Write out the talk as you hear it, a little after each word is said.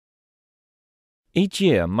Each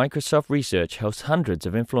year, Microsoft Research hosts hundreds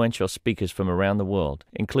of influential speakers from around the world,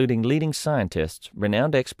 including leading scientists,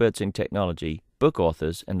 renowned experts in technology, book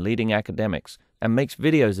authors, and leading academics, and makes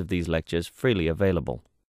videos of these lectures freely available.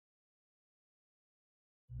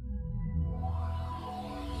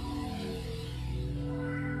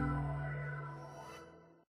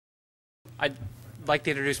 I'd like to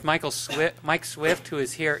introduce Mike Swift, who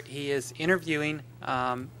is here. He is interviewing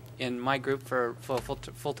in my group for a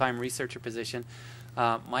full-time researcher position.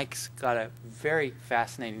 Mike's got a very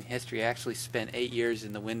fascinating history. He actually spent 8 years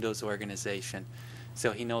in the Windows organization,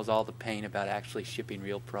 so he knows all the pain about actually shipping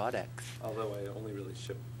real products. Although I only really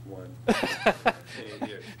shipped one in 8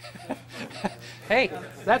 years. Hey,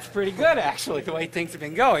 that's pretty good, actually, the way things have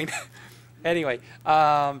been going. Anyway,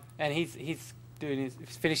 and he's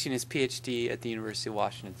finishing his PhD at the University of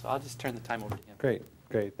Washington, so I'll just turn the time over to him.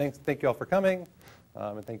 Great. Thank you all for coming,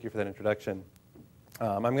 and thank you for that introduction.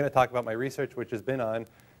 I'm going to talk about my research, which has been on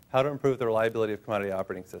how to improve the reliability of commodity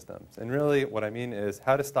operating systems. And really, what I mean is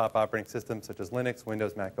how to stop operating systems such as Linux,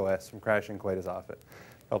 Windows, Mac OS from crashing quite as often.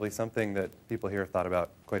 Probably something that people here have thought about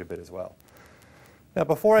quite a bit as well. Now,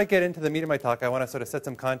 before I get into the meat of my talk, I want to sort of set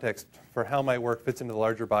some context for how my work fits into the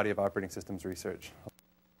larger body of operating systems research.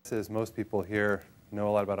 Most people here know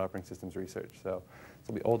a lot about operating systems research, so this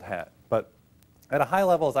will be old hat. But at a high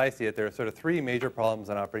level, as I see it, there are sort of three major problems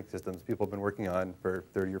on operating systems people have been working on for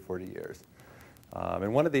 30 or 40 years.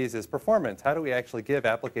 And one of these is performance. How do we actually give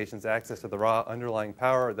applications access to the raw underlying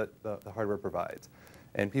power that the hardware provides?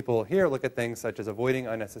 And people here look at things such as avoiding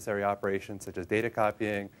unnecessary operations, such as data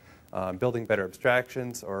copying, building better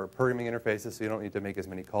abstractions, or programming interfaces so you don't need to make as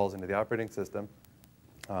many calls into the operating system,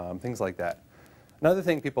 things like that. Another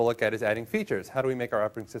thing people look at is adding features. How do we make our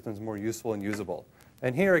operating systems more useful and usable?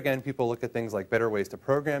 And here, again, people look at things like better ways to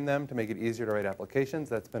program them to make it easier to write applications.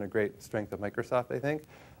 That's been a great strength of Microsoft, I think.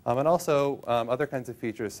 And also other kinds of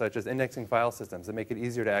features, such as indexing file systems that make it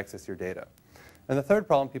easier to access your data. And the third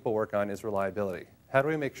problem people work on is reliability. How do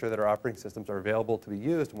we make sure that our operating systems are available to be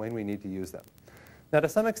used when we need to use them? Now, to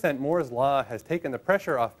some extent, Moore's law has taken the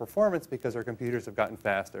pressure off performance because our computers have gotten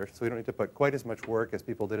faster, so we don't need to put quite as much work as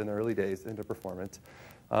people did in the early days into performance.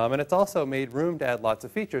 And it's also made room to add lots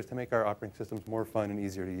of features to make our operating systems more fun and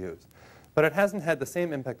easier to use. But it hasn't had the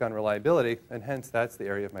same impact on reliability, and hence that's the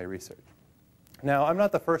area of my research. Now, I'm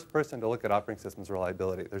not the first person to look at operating systems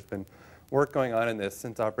reliability. There's been work going on in this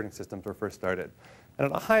since operating systems were first started. And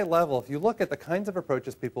at a high level, if you look at the kinds of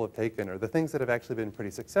approaches people have taken or the things that have actually been pretty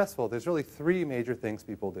successful, there's really three major things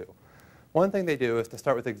people do. One thing they do is to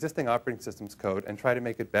start with existing operating systems code and try to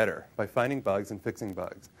make it better by finding bugs and fixing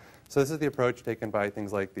bugs. So this is the approach taken by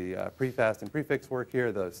things like the prefast and prefix work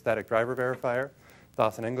here, the static driver verifier.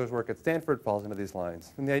 Dawson Engler's work at Stanford falls into these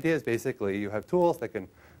lines. And the idea is basically you have tools that can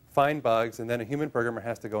find bugs, and then a human programmer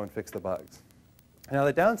has to go and fix the bugs. Now,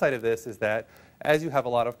 the downside of this is that as you have a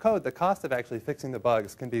lot of code, the cost of actually fixing the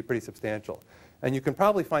bugs can be pretty substantial. And you can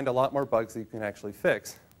probably find a lot more bugs that you can actually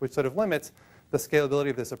fix, which sort of limits the scalability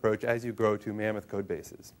of this approach as you grow to mammoth code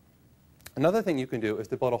bases. Another thing you can do is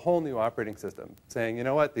to build a whole new operating system, saying, you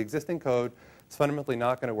know what, the existing code is fundamentally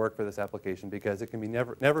not going to work for this application because it can be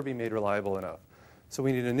never be made reliable enough. So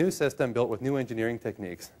we need a new system built with new engineering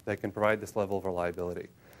techniques that can provide this level of reliability.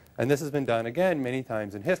 And this has been done, again, many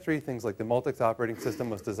times in history. Things like the Multics operating system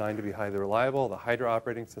was designed to be highly reliable. The Hydra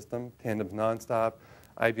operating system, Tandem's Nonstop,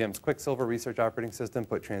 IBM's Quicksilver research operating system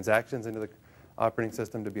put transactions into the operating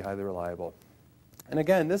system to be highly reliable. And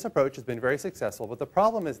again, this approach has been very successful, but the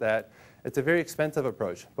problem is that it's a very expensive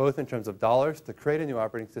approach, both in terms of dollars to create a new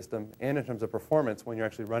operating system and in terms of performance when you're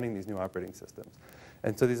actually running these new operating systems.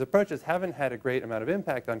 And so these approaches haven't had a great amount of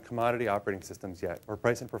impact on commodity operating systems yet, where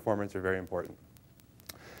price and performance are very important.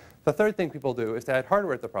 The third thing people do is to add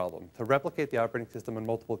hardware to the problem, to replicate the operating system on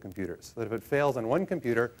multiple computers, so that if it fails on one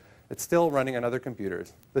computer, it's still running on other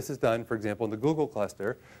computers. This is done, for example, in the Google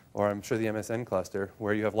cluster, or I'm sure the MSN cluster,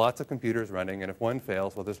 where you have lots of computers running, and if one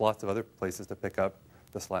fails, well, there's lots of other places to pick up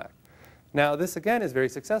the slack. Now, this, again, is very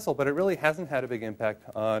successful, but it really hasn't had a big impact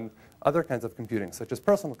on other kinds of computing, such as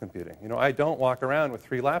personal computing. You know, I don't walk around with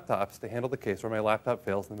 3 laptops to handle the case where my laptop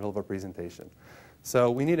fails in the middle of a presentation.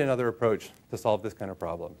 So we need another approach to solve this kind of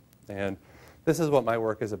problem. And this is what my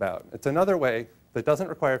work is about. It's another way that doesn't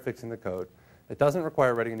require fixing the code. It doesn't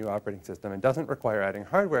require writing a new operating system. It doesn't require adding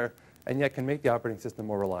hardware, and yet can make the operating system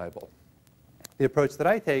more reliable. The approach that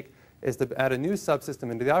I take is to add a new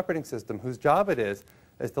subsystem into the operating system whose job it is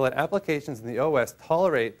to let applications in the OS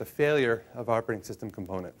tolerate the failure of operating system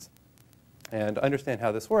components. And to understand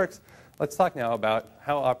how this works, let's talk now about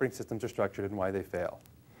how operating systems are structured and why they fail.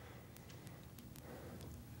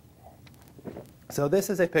 So this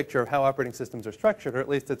is a picture of how operating systems are structured, or at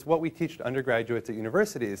least it's what we teach to undergraduates at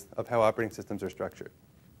universities of how operating systems are structured.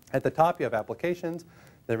 At the top, you have applications.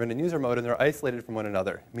 They're in user mode, and they're isolated from one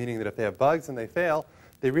another, meaning that if they have bugs and they fail,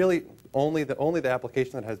 they really only the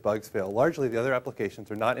application that has bugs fail. Largely, the other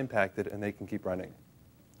applications are not impacted, and they can keep running.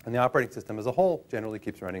 And the operating system as a whole generally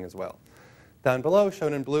keeps running as well. Down below,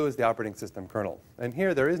 shown in blue, is the operating system kernel. And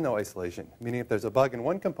here, there is no isolation, meaning if there's a bug in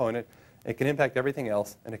one component, it can impact everything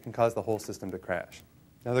else, and it can cause the whole system to crash.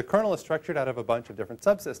 Now, the kernel is structured out of a bunch of different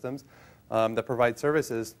subsystems that provide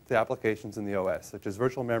services to applications in the OS, such as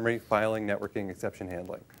virtual memory, filing, networking, exception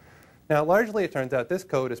handling. Now, largely, it turns out this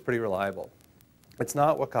code is pretty reliable. It's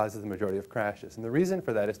not what causes the majority of crashes. And the reason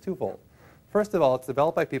for that is twofold. First of all, it's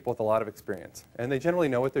developed by people with a lot of experience. And they generally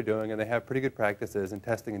know what they're doing, and they have pretty good practices in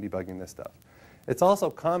testing and debugging this stuff. It's also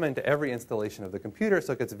common to every installation of the computer,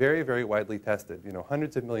 so it gets very, very widely tested.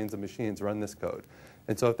 Hundreds of millions of machines run this code.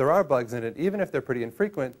 And so if there are bugs in it, even if they're pretty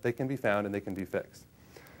infrequent, they can be found and they can be fixed.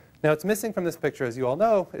 Now, what's missing from this picture, as you all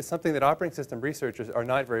know, is something that operating system researchers are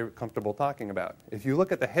not very comfortable talking about. If you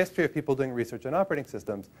look at the history of people doing research on operating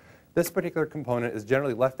systems, this particular component is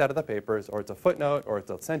generally left out of the papers, or it's a footnote, or it's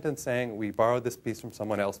a sentence saying, we borrowed this piece from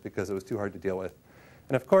someone else because it was too hard to deal with.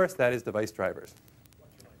 And of course, that is device drivers.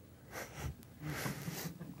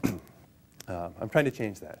 I'm trying to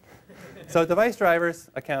change that. So device drivers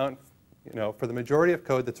account for the majority of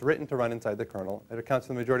code that's written to run inside the kernel. It accounts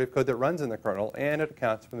for the majority of code that runs in the kernel, and it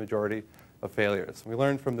accounts for the majority of failures. We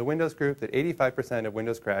learned from the Windows group that 85% of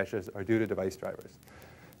Windows crashes are due to device drivers.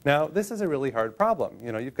 Now, this is a really hard problem.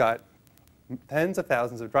 You've got tens of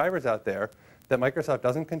thousands of drivers out there that Microsoft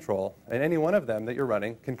doesn't control, and any one of them that you're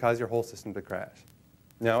running can cause your whole system to crash.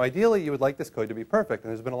 Now, ideally, you would like this code to be perfect,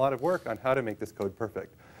 and there's been a lot of work on how to make this code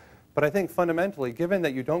perfect. But I think fundamentally, given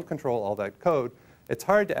that you don't control all that code, it's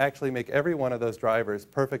hard to actually make every one of those drivers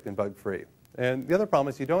perfect and bug-free. And the other problem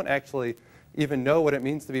is you don't actually even know what it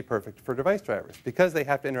means to be perfect for device drivers. Because they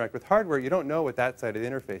have to interact with hardware, you don't know what that side of the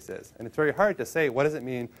interface is. And it's very hard to say, what does it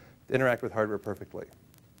mean to interact with hardware perfectly?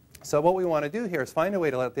 So what we want to do here is find a way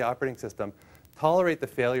to let the operating system tolerate the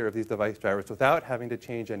failure of these device drivers without having to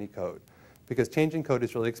change any code. Because changing code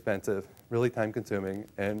is really expensive, really time-consuming,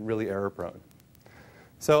 and really error-prone.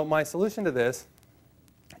 So my solution to this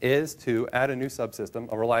is to add a new subsystem,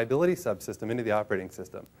 a reliability subsystem, into the operating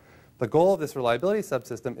system. The goal of this reliability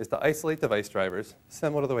subsystem is to isolate device drivers,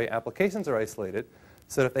 similar to the way applications are isolated,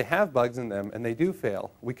 so that if they have bugs in them and they do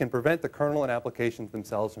fail, we can prevent the kernel and applications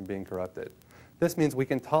themselves from being corrupted. This means we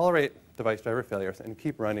can tolerate device driver failures and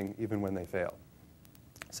keep running even when they fail.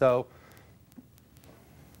 So,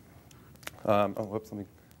 let me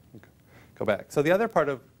go back. So the other part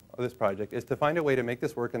of this project is to find a way to make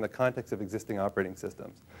this work in the context of existing operating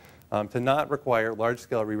systems, to not require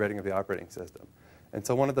large-scale rewriting of the operating system. And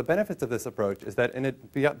so one of the benefits of this approach is that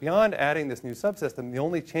beyond adding this new subsystem, the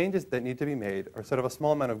only changes that need to be made are sort of a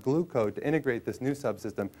small amount of glue code to integrate this new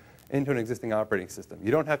subsystem into an existing operating system.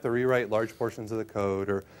 You don't have to rewrite large portions of the code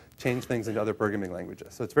or change things into other programming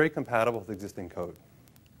languages. So it's very compatible with existing code.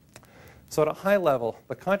 So at a high level,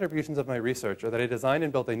 the contributions of my research are that I designed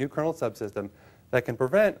and built a new kernel subsystem that can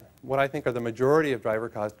prevent what I think are the majority of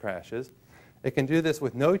driver-caused crashes. It can do this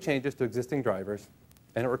with no changes to existing drivers,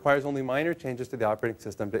 and it requires only minor changes to the operating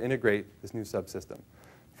system to integrate this new subsystem.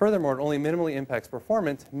 Furthermore, it only minimally impacts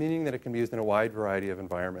performance, meaning that it can be used in a wide variety of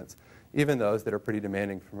environments, even those that are pretty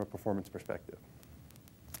demanding from a performance perspective.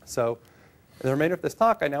 So in the remainder of this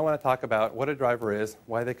talk, I now want to talk about what a driver is,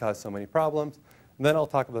 why they cause so many problems, and then I'll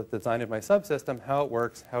talk about the design of my subsystem, how it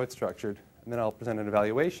works, how it's structured, and then I'll present an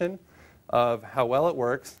evaluation of how well it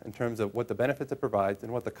works in terms of what the benefits it provides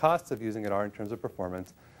and what the costs of using it are in terms of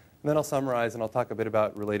performance. And then I'll summarize and I'll talk a bit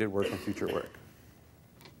about related work and future work.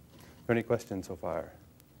 Are there any questions so far?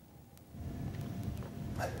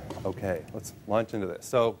 OK, let's launch into this.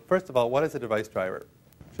 So first of all, what is a device driver?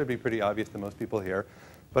 Should be pretty obvious to most people here.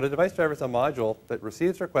 But a device driver is a module that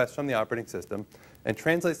receives requests from the operating system and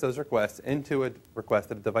translates those requests into a request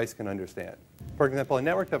that a device can understand. For example, a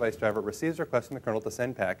network device driver receives requests from the kernel to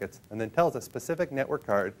send packets and then tells a specific network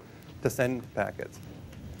card to send packets.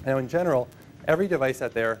 Now, in general, every device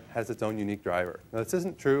out there has its own unique driver. Now, this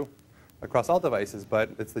isn't true across all devices,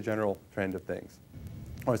 but it's the general trend of things,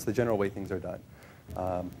 or it's the general way things are done.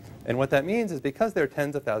 And what that means is because there are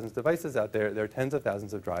tens of thousands of devices out there, there are tens of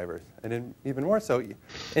thousands of drivers. And even more so,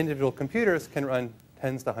 individual computers can run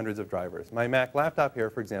tens to hundreds of drivers. My Mac laptop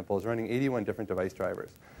here, for example, is running 81 different device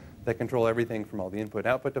drivers that control everything from all the input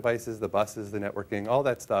and output devices, the buses, the networking, all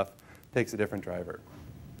that stuff takes a different driver.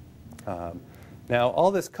 Now,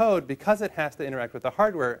 all this code, because it has to interact with the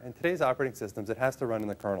hardware, in today's operating systems, it has to run in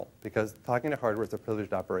the kernel, because talking to hardware is a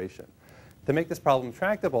privileged operation. To make this problem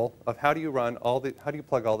tractable of how do you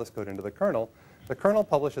plug all this code into the kernel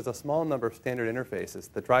publishes a small number of standard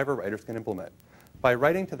interfaces that driver writers can implement. By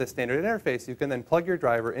writing to the standard interface, you can then plug your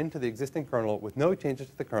driver into the existing kernel with no changes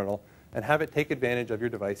to the kernel and have it take advantage of your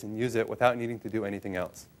device and use it without needing to do anything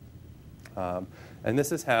else. And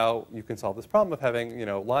this is how you can solve this problem of having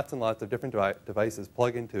lots and lots of different devices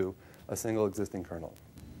plug into a single existing kernel.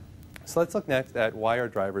 So let's look next at why are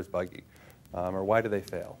drivers buggy, or why do they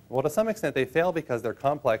fail? Well, to some extent, they fail because they're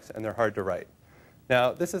complex and they're hard to write.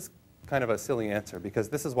 Now, this is kind of a silly answer, because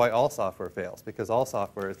this is why all software fails, because all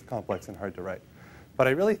software is complex and hard to write. But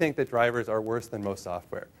I really think that drivers are worse than most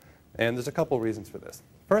software. And there's a couple reasons for this.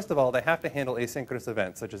 First of all, they have to handle asynchronous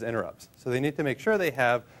events, such as interrupts. So they need to make sure they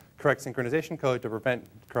have correct synchronization code to prevent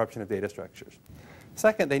corruption of data structures.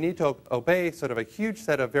 Second, they need to obey sort of a huge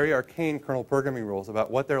set of very arcane kernel programming rules about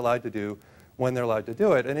what they're allowed to do, when they're allowed to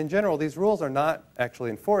do it. And in general, these rules are not actually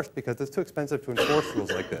enforced because it's too expensive to enforce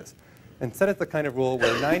rules like this. Instead, it's the kind of rule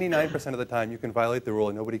where 99% of the time you can violate the rule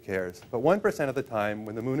and nobody cares. But 1% of the time,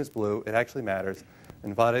 when the moon is blue, it actually matters.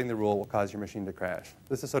 And violating the rule will cause your machine to crash.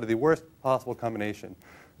 This is sort of the worst possible combination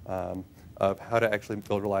of how to actually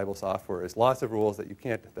build reliable software, is lots of rules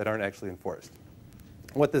that aren't actually enforced.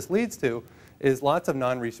 What this leads to is lots of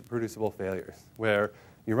non-reproducible failures, where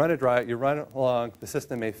you run along, the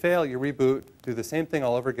system may fail, you reboot, do the same thing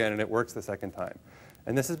all over again, and it works the second time.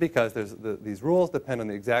 And this is because these rules depend on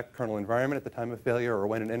the exact kernel environment at the time of failure or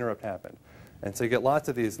when an interrupt happened. And so you get lots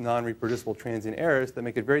of these non-reproducible transient errors that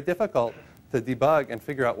make it very difficult to debug and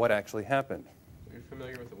figure out what actually happened. Are you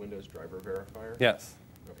familiar with the Windows driver verifier? Yes.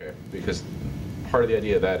 Okay, because part of the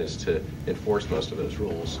idea of that is to enforce most of those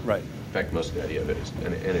rules. Right. In fact, most of the idea of it is,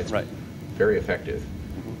 and it's right. very effective.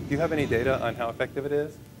 Do you have any data on how effective it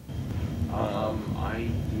is? I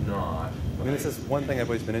do not. I mean, this is one thing I've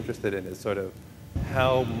always been interested in, is sort of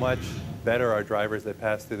how much better are drivers that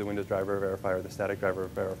pass through the Windows driver verifier, the static driver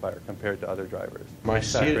verifier, compared to other drivers? My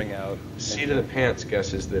seat of the pants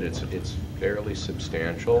guess is that it's fairly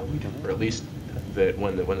substantial, or at least that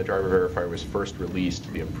when the driver verifier was first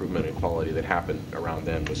released, the improvement in quality that happened around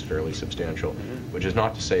then was fairly substantial, which is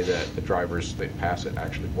not to say that the drivers that pass it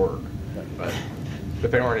actually work, but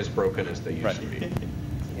they aren't as broken as they used to be.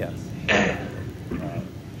 Yes. I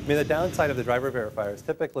mean, the downside of the driver verifier is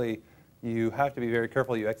typically you have to be very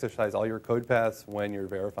careful you exercise all your code paths when you're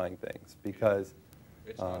verifying things, because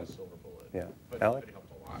it's not a silver bullet. Yeah. But Alec? it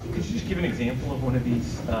helped a lot. Could you just give an example of one of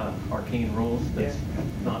these arcane rules that's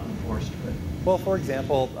not enforced? But well, for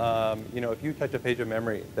example, if you touch a page of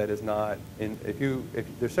memory that is not in, if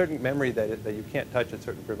there's certain memory that you can't touch at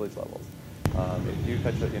certain privilege levels. If you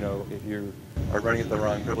touch it, if you are running at the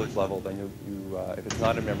wrong privilege level, then if it's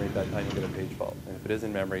not in memory at that time, you get a page fault. And if it is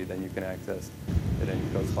in memory, then you can access it and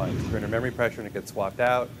it goes fine. If you're under memory pressure and it gets swapped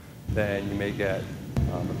out, then you may get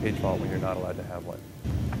a page fault when you're not allowed to have one.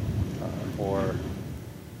 Or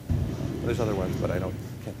there's other ones, but I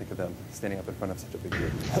can't think of them standing up in front of such a big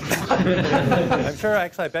group. I'm sure,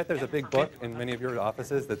 actually, I bet there's a big book in many of your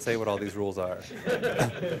offices that say what all these rules are.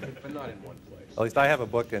 But not in one place. At least I have a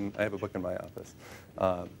book in my office.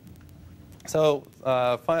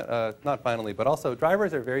 Not finally, but also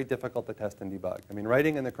drivers are very difficult to test and debug. I mean,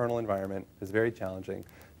 writing in the kernel environment is very challenging.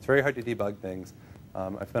 It's very hard to debug things.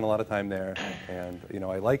 I've spent a lot of time there, and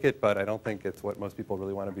I like it, but I don't think it's what most people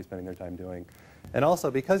really want to be spending their time doing. And also,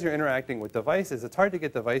 because you're interacting with devices, it's hard to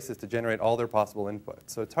get devices to generate all their possible inputs.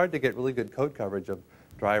 So it's hard to get really good code coverage of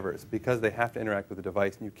drivers because they have to interact with the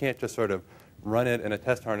device, and you can't just sort of run it in a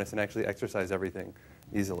test harness and actually exercise everything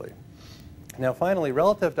easily. Now, finally,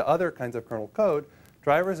 relative to other kinds of kernel code,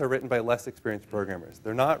 drivers are written by less experienced programmers.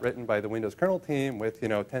 They're not written by the Windows kernel team with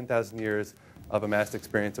 10,000 years of amassed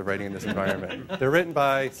experience of writing in this environment. They're written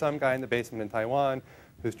by some guy in the basement in Taiwan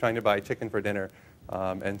who's trying to buy chicken for dinner.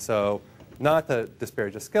 And so, not to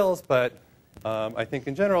disparage the skills, but I think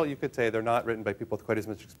in general you could say they're not written by people with quite as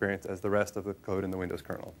much experience as the rest of the code in the Windows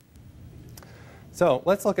kernel. So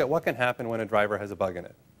let's look at what can happen when a driver has a bug in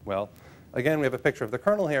it. Well, again, we have a picture of the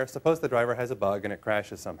kernel here. Suppose the driver has a bug and it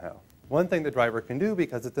crashes somehow. One thing the driver can do,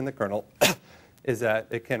 because it's in the kernel, is that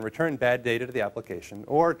it can return bad data to the application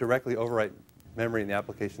or directly overwrite memory in the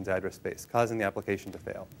application's address space, causing the application to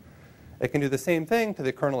fail. It can do the same thing to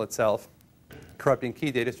the kernel itself, corrupting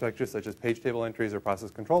key data structures such as page table entries or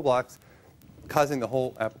process control blocks, causing the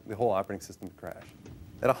whole operating system to crash.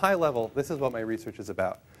 At a high level, this is what my research is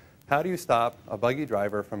about. How do you stop a buggy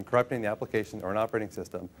driver from corrupting the application or an operating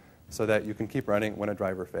system so that you can keep running when a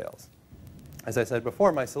driver fails? As I said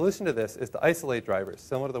before, my solution to this is to isolate drivers,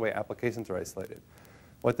 similar to the way applications are isolated.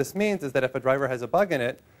 What this means is that if a driver has a bug in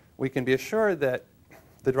it, we can be assured that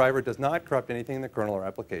the driver does not corrupt anything in the kernel or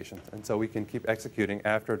applications, and so we can keep executing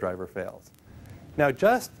after a driver fails. Now,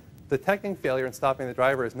 just detecting failure and stopping the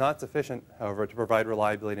driver is not sufficient, however, to provide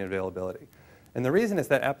reliability and availability. And the reason is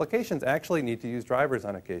that applications actually need to use drivers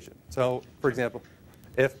on occasion. So, for example,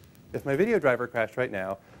 if my video driver crashed right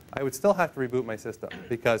now, I would still have to reboot my system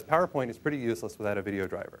because PowerPoint is pretty useless without a video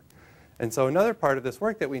driver. And so another part of this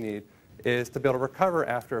work that we need is to be able to recover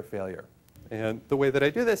after a failure. And the way that I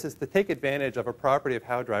do this is to take advantage of a property of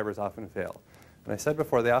how drivers often fail. And I said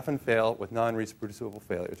before, they often fail with non-reproducible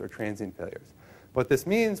failures or transient failures. What this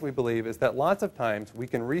means, we believe, is that lots of times we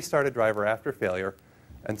can restart a driver after failure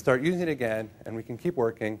and start using it again, and we can keep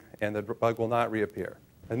working, and the bug will not reappear.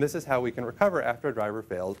 And this is how we can recover after a driver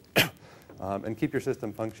fails and keep your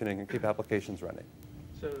system functioning and keep applications running.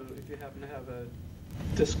 So if you happen to have a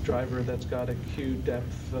disk driver that's got a queue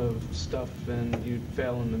depth of stuff and you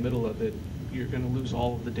fail in the middle of it, you're going to lose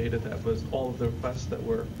all of the data that was, all of the requests that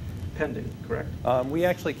were pending, correct? We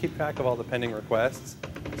actually keep track of all the pending requests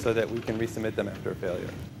so that we can resubmit them after a failure.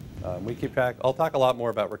 We keep track. I'll talk a lot more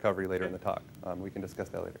about recovery later in the talk. We can discuss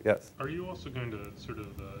that later. Yes? Are you also going to sort of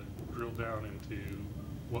drill down into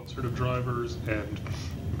what sort of drivers and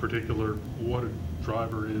in particular what a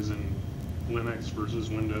driver is in Linux versus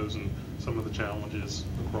Windows and some of the challenges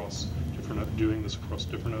across different, doing this across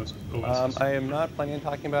different OSs? I am not planning on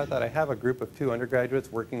talking about that. I have a group of 2 undergraduates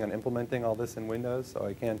working on implementing all this in Windows, so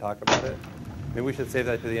I can talk about it. Maybe we should save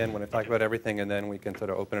that to the end when I talk about everything, and then we can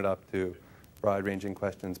sort of open it up to broad-ranging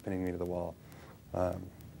questions pinning me to the wall. At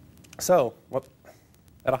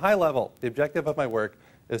a high level, the objective of my work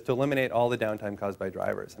is to eliminate all the downtime caused by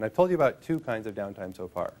drivers. And I've told you about 2 kinds of downtime so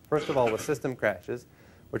far. First of all, with system crashes,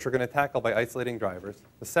 which we're going to tackle by isolating drivers.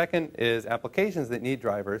 The second is applications that need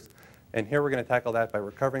drivers. And here we're going to tackle that by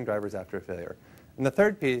recovering drivers after a failure. And the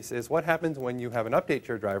third piece is what happens when you have an update to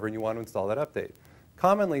your driver and you want to install that update.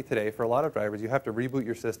 Commonly today, for a lot of drivers, you have to reboot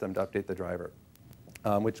your system to update the driver,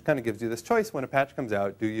 which kind of gives you this choice when a patch comes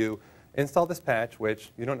out. Do you install this patch,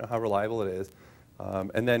 which you don't know how reliable it is,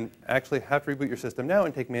 and then actually have to reboot your system now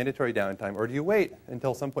and take mandatory downtime? Or do you wait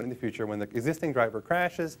until some point in the future when the existing driver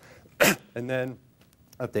crashes and then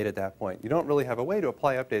update at that point? You don't really have a way to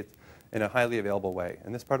apply updates in a highly available way.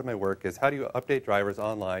 And this part of my work is how do you update drivers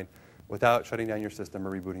online without shutting down your system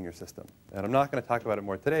or rebooting your system? And I'm not going to talk about it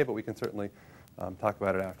more today, but we can certainly talk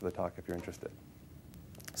about it after the talk if you're interested.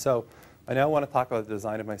 So I now want to talk about the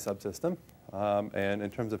design of my subsystem and in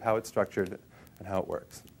terms of how it's structured and how it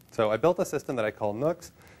works. So I built a system that I call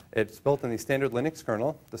Nux. It's built in the standard Linux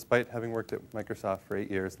kernel. Despite having worked at Microsoft for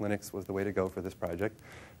 8 years, Linux was the way to go for this project.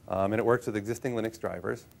 And it works with existing Linux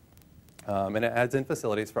drivers. And it adds in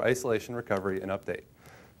facilities for isolation, recovery, and update.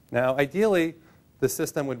 Now, ideally, the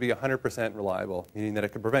system would be 100% reliable, meaning that it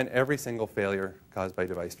could prevent every single failure caused by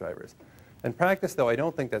device drivers. In practice, though, I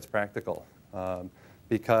don't think that's practical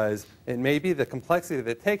because it may be the complexity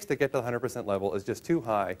that it takes to get to the 100% level is just too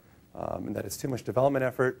high, and that it's too much development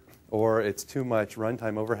effort or it's too much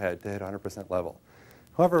runtime overhead to hit 100% level.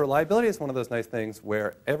 However, reliability is one of those nice things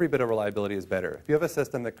where every bit of reliability is better. If you have a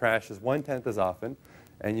system that crashes 1/10 as often,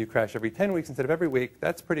 and you crash every 10 weeks instead of every week,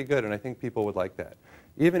 that's pretty good, and I think people would like that.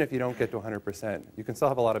 Even if you don't get to 100%, you can still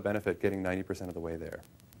have a lot of benefit getting 90% of the way there.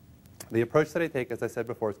 The approach that I take, as I said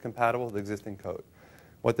before, is compatible with existing code.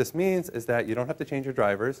 What this means is that you don't have to change your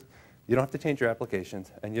drivers, you don't have to change your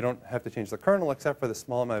applications, and you don't have to change the kernel except for the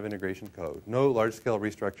small amount of integration code. No large-scale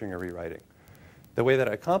restructuring or rewriting. The way that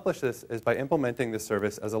I accomplish this is by implementing this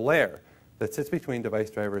service as a layer that sits between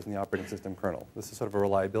device drivers and the operating system kernel. This is sort of a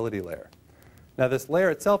reliability layer. Now, this layer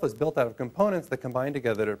itself is built out of components that combine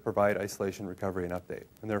together to provide isolation, recovery, and update.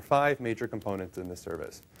 And there are 5 major components in this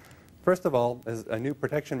service. First of all is a new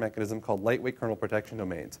protection mechanism called lightweight kernel protection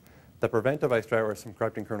domains that prevent device drivers from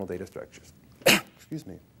corrupting kernel data structures. Excuse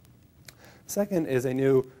me. Second is a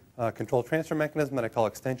new control transfer mechanism that I call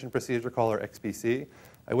extension procedure call, or XPC.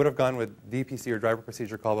 I would have gone with VPC or driver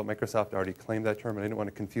procedure call, but Microsoft already claimed that term, and I didn't want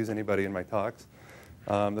to confuse anybody in my talks.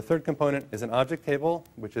 The third component is an object table,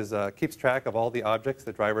 which is, keeps track of all the objects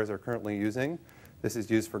that drivers are currently using. This is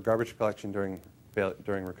used for garbage collection during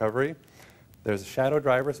recovery. There's shadow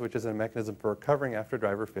drivers, which is a mechanism for recovering after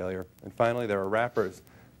driver failure. And finally, there are wrappers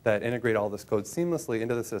that integrate all this code seamlessly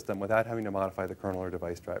into the system without having to modify the kernel or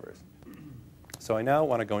device drivers. So I now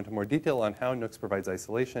want to go into more detail on how Nux provides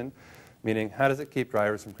isolation, meaning how does it keep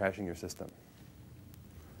drivers from crashing your system.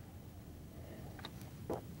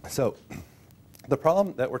 So the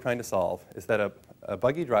problem that we're trying to solve is that a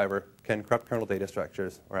buggy driver can corrupt kernel data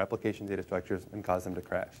structures or application data structures and cause them to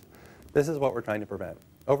crash. This is what we're trying to prevent.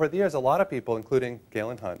 Over the years, a lot of people, including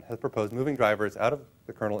Galen Hunt, have proposed moving drivers out of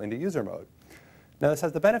the kernel into user mode. Now, this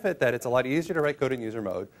has the benefit that it's a lot easier to write code in user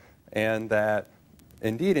mode, and that,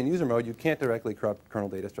 indeed, in user mode, you can't directly corrupt kernel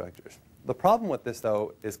data structures. The problem with this,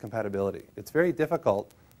 though, is compatibility. It's very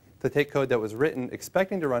difficult to take code that was written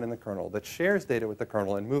expecting to run in the kernel, that shares data with the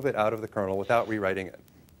kernel, and move it out of the kernel without rewriting it.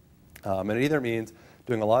 And it either means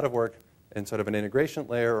doing a lot of work in sort of an integration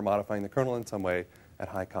layer or modifying the kernel in some way at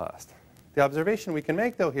high cost. The observation we can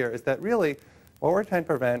make, though, here is that really what we're trying to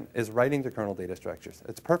prevent is writing to kernel data structures.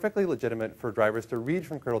 It's perfectly legitimate for drivers to read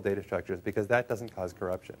from kernel data structures because that doesn't cause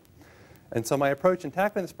corruption. And so my approach in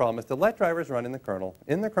tackling this problem is to let drivers run in the kernel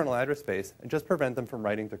address space, and just prevent them from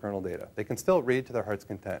writing to kernel data. They can still read to their heart's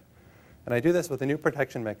content. And I do this with a new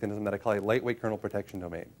protection mechanism that I call a lightweight kernel protection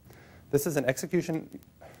domain. This is an execution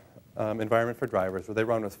environment for drivers where they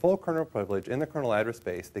run with full kernel privilege in the kernel address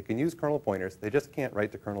space. They can use kernel pointers. They just can't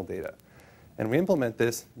write to kernel data. And we implement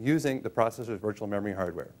this using the processor's virtual memory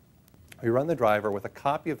hardware. We run the driver with a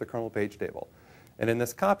copy of the kernel page table. And in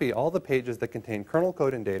this copy, all the pages that contain kernel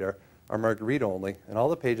code and data are marked read-only, and all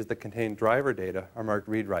the pages that contain driver data are marked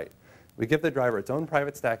read-write. We give the driver its own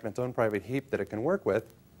private stack and its own private heap that it can work with.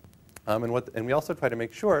 And we also try to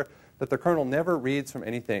make sure that the kernel never reads from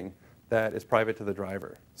anything that is private to the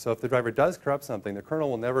driver. So if the driver does corrupt something, the kernel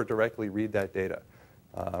will never directly read that data,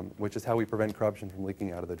 which is how we prevent corruption from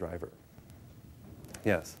leaking out of the driver.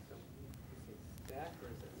 Yes? Stack or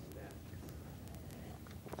is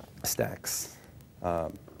it Stacks.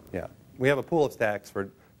 Yeah. We have a pool of stacks for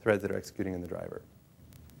threads that are executing in the driver.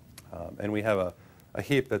 And we have a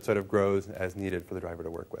heap that sort of grows as needed for the driver to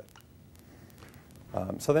work with.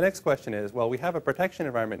 So the next question is, well, we have a protection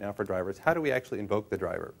environment now for drivers. How do we actually invoke the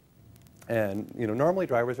driver? And normally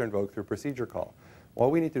drivers are invoked through procedure call. What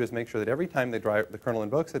we need to do is make sure that every time the kernel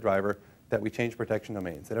invokes the driver, that we change protection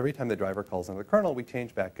domains. That every time the driver calls into the kernel, we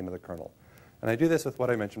change back into the kernel. And I do this with what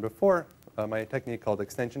I mentioned before, my technique called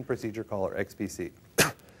extension procedure call, or XPC.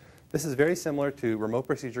 This is very similar to remote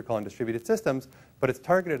procedure call in distributed systems, but it's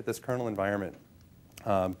targeted at this kernel environment,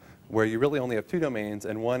 where you really only have two domains,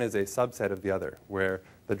 and one is a subset of the other, where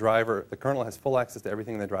the kernel has full access to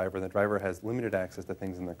everything in the driver, and the driver has limited access to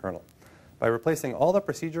things in the kernel. By replacing all the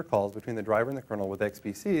procedure calls between the driver and the kernel with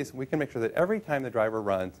XPCs, we can make sure that every time the driver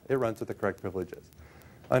runs, it runs with the correct privileges.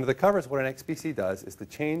 Under the covers, what an XPC does is to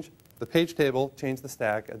change the page table, change the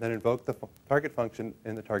stack, and then invoke the target function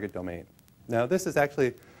in the target domain. Now, this is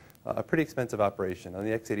actually a pretty expensive operation. On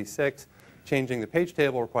the x86, changing the page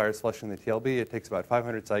table requires flushing the TLB. It takes about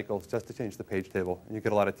 500 cycles just to change the page table, and you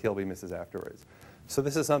get a lot of TLB misses afterwards. So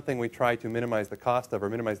this is something we try to minimize the cost of or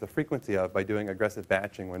minimize the frequency of by doing aggressive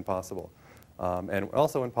batching when possible. And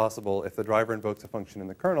also when possible, if the driver invokes a function in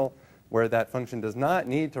the kernel where that function does not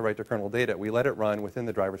need to write to kernel data, we let it run within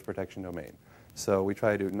the driver's protection domain. So we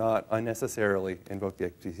try to not unnecessarily invoke the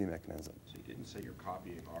XPC mechanism. So you didn't say you're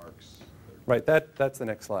copying arcs. Right, that's the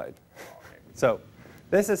next slide. So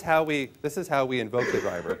this is how we invoke the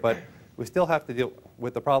driver, but we still have to deal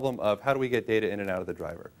with the problem of how do we get data in and out of the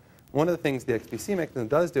driver. One of the things the XPC mechanism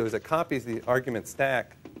does do is it copies the argument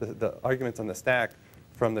stack, the arguments on the stack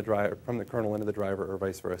from the kernel into the driver or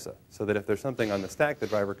vice versa, so that if there's something on the stack, the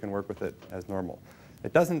driver can work with it as normal.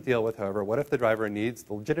 It doesn't deal with, however, what if the driver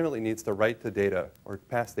legitimately needs to write the data or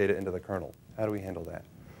pass data into the kernel? How do we handle that?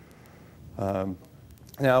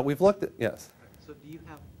 Now, we've looked at, yes? So do you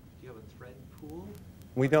have a thread pool?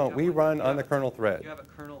 We don't. We run on the kernel thread. You have a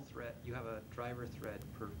kernel thread. You have a driver thread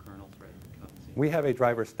per kernel thread that comes in. We have a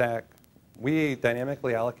driver stack. We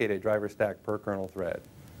dynamically allocate a driver stack per kernel thread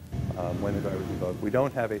when the driver is invoked. We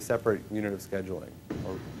don't have a separate unit of scheduling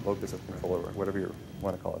or locus of control or whatever you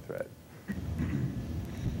want to call a thread.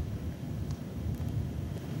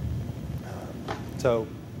 So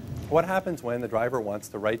what happens when the driver wants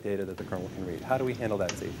to write data that the kernel can read? How do we handle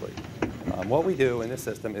that safely? What we do in this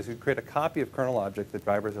system is we create a copy of kernel object that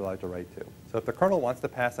drivers are allowed to write to. So if the kernel wants to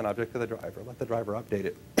pass an object to the driver, let the driver update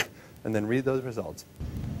it and then read those results.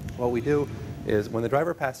 What we do is when the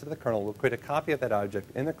driver passes to the kernel, we'll create a copy of that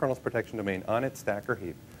object in the kernel's protection domain on its stack or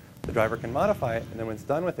heap. The driver can modify it, and then when it's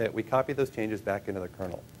done with it, we copy those changes back into the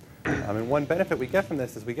kernel. And one benefit we get from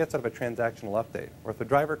this is we get sort of a transactional update, where if the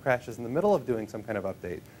driver crashes in the middle of doing some kind of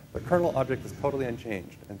update, the kernel object is totally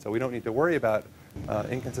unchanged, and so we don't need to worry about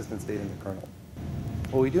inconsistent state in the kernel.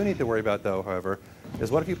 What we do need to worry about, though, however,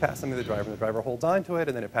 is what if you pass something to the driver, and the driver holds on to it,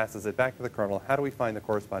 and then it passes it back to the kernel? How do we find the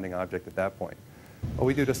corresponding object at that point? What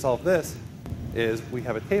we do to solve this is we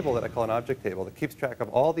have a table that I call an object table that keeps track of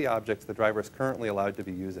all the objects the driver is currently allowed to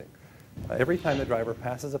be using. Every time the driver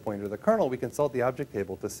passes a pointer to the kernel, we consult the object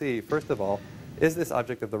table to see, first of all, is this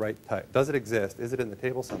object of the right type? Does it exist? Is it in the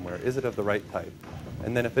table somewhere? Is it of the right type?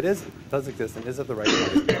 And then if it does exist and is of the right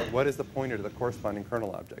type, what is the pointer to the corresponding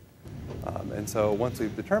kernel object? And so once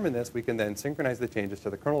we've determined this, we can then synchronize the changes to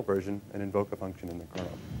the kernel version and invoke a function in the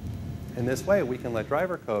kernel. In this way, we can let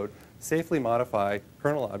driver code safely modify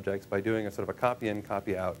kernel objects by doing a sort of a copy in,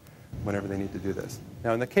 copy out whenever they need to do this.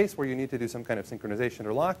 Now, in the case where you need to do some kind of synchronization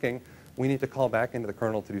or locking, we need to call back into the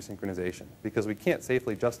kernel to do synchronization, because we can't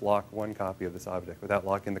safely just lock one copy of this object without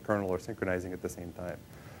locking the kernel or synchronizing at the same time.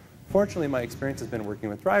 Fortunately, my experience has been working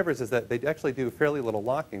with drivers is that they actually do fairly little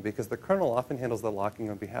locking, because the kernel often handles the locking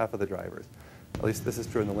on behalf of the drivers. At least this is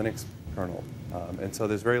true in the Linux kernel. And so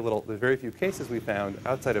there's very few cases we found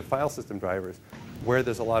outside of file system drivers where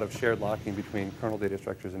there's a lot of shared locking between kernel data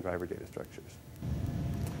structures and driver data structures.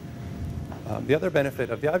 The other benefit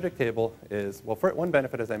of the object table is, well, one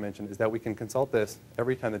benefit, as I mentioned, is that we can consult this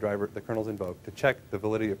every time the kernel is invoked to check the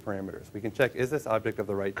validity of parameters. We can check, is this object of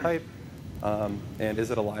the right type, and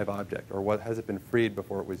is it a live object, or has it been freed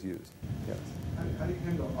before it was used? Yes. How do you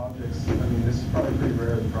handle objects? I mean, this is probably pretty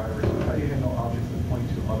rare with drivers, but how do you handle objects that point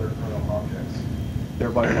to other kernel objects,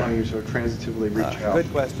 thereby allowing you to sort of transitively reach out?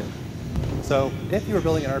 Good question. So if you were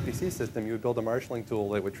building an RPC system, you would build a marshalling tool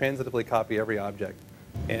that would transitively copy every object.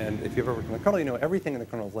 And if you've ever worked in the kernel, you know everything in the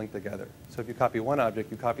kernel is linked together. So if you copy one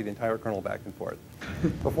object, you copy the entire kernel back and forth.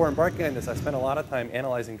 Before embarking on this, I spent a lot of time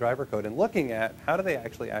analyzing driver code and looking at how do they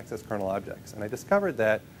actually access kernel objects. And I discovered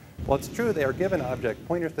that, well, it's true they are given object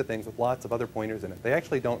pointers to things with lots of other pointers in it. They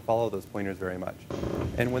actually don't follow those pointers very much.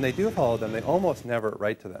 And when they do follow them, they almost never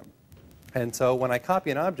write to them. And so when I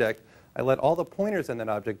copy an object, I let all the pointers in that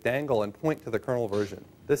object dangle and point to the kernel version.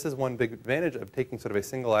 This is one big advantage of taking sort of a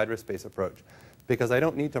single address space approach, because I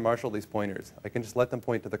don't need to marshal these pointers. I can just let them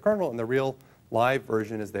point to the kernel, and the real live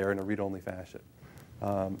version is there in a read-only fashion.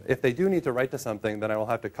 If they do need to write to something, then I will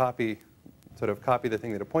have to copy the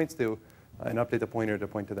thing that it points to and update the pointer to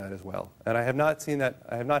point to that as well. And I have not seen that.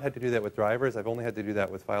 I have not had to do that with drivers. I've only had to do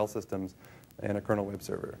that with file systems and a kernel web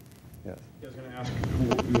server. Yes. I was going to ask,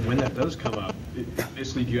 when that does come up,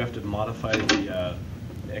 basically do you have to modify the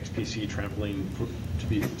XPC trampoline to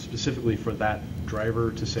be specifically for that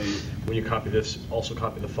driver to say, when you copy this, also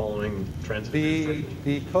copy the following transit?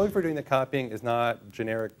 The code for doing the copying is not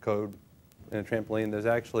generic code in a trampoline. There's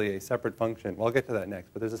actually a separate function. Well, I'll get to that next.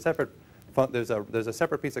 But there's a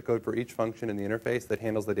separate piece of code for each function in the interface that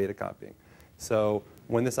handles the data copying. So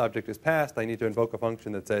when this object is passed, I need to invoke a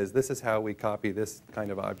function that says, this is how we copy this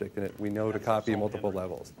kind of object, and we know to copy multiple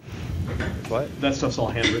levels. What? That stuff's all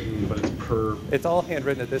handwritten, but it's per... It's all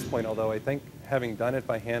handwritten at this point, although I think, having done it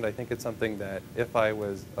by hand, I think it's something that if I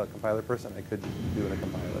was a compiler person, I could do in a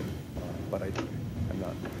compiler. But I'm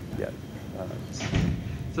not yet.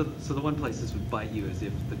 So the one place this would bite you is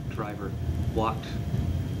if the driver walked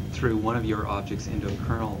through one of your objects into a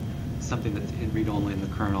kernel, something that's in read-only in the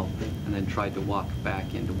kernel, and then tried to walk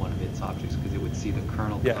back into one of its objects, because it would see the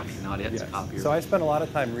kernel copy, not its copy. So I spent a lot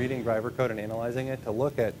of time reading driver code and analyzing it to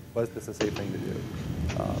look at, was this a safe thing to do?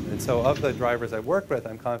 And so of the drivers I've worked with,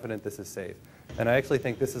 I'm confident this is safe. And I actually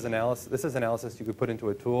think this is analysis you could put into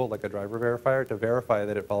a tool like a driver verifier to verify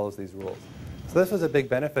that it follows these rules. So this was a big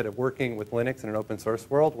benefit of working with Linux in an open source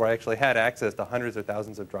world where I actually had access to hundreds or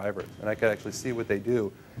thousands of drivers, and I could actually see what they do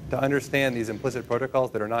to understand these implicit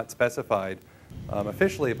protocols that are not specified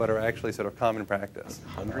officially, but are actually sort of common practice.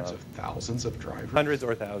 Hundreds of thousands of drivers? Hundreds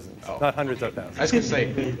or thousands. Oh. Not hundreds of thousands. I was going to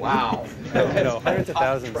say, wow. No, hundreds of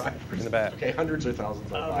thousands in the back. Okay, hundreds or thousands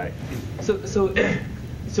on by.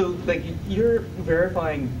 So like you're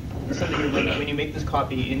verifying something when you make this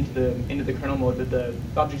copy into the kernel mode that the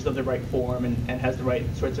object's of the right form and has the right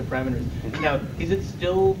sorts of parameters. Now, is it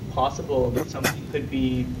still possible that something could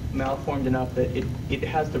be malformed enough that it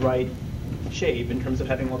has the right shape in terms of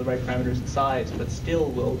having all the right parameters and size, but still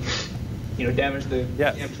will, damage the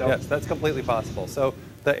Yes, that's completely possible. So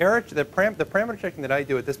the parameter checking that I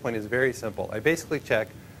do at this point is very simple. I basically check,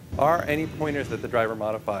 are any pointers that the driver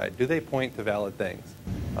modified, do they point to valid things?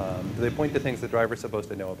 Do they point to things the driver's supposed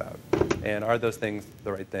to know about? And are those things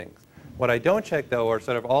the right things? What I don't check, though, are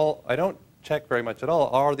I don't check very much at all,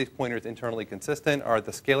 are these pointers internally consistent? Are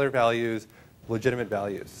the scalar values legitimate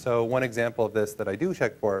values? So one example of this that I do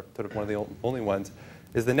check for, sort of one of the only ones,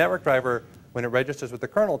 is the network driver, when it registers with the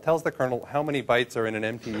kernel, tells the kernel how many bytes are in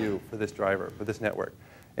an MTU for this driver, for this network.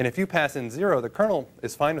 And if you pass in 0, the kernel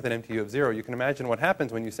is fine with an MTU of 0. You can imagine what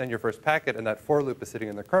happens when you send your first packet and that for loop is sitting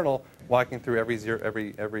in the kernel, walking through every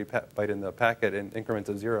byte in the packet in increments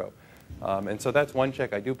of 0. And so that's one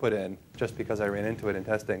check I do put in just because I ran into it in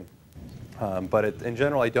testing. But in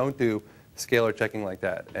general, I don't do scalar checking like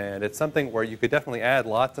that. And it's something where you could definitely add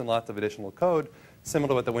lots and lots of additional code, similar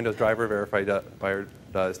to what the Windows driver verifier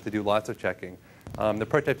does to do lots of checking. The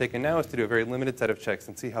prototype taken now is to do a very limited set of checks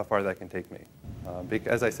and see how far that can take me.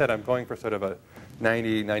 As I said, I'm going for sort of a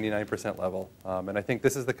 90, 99% level. And I think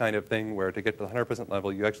this is the kind of thing where to get to the 100%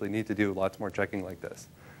 level, you actually need to do lots more checking like this.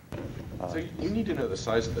 So you need to know the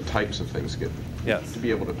size of the types of things yes. to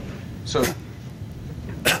be able to. So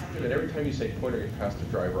every time you say pointer past the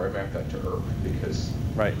driver, I map that to ERP because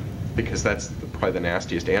right. Because that's probably the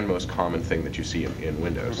nastiest and most common thing that you see in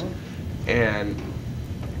Windows. And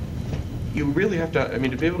you really have to, I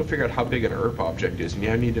mean, to be able to figure out how big an ERP object is, and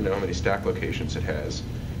you need to know how many stack locations it has,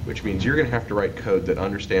 which means you're going to have to write code that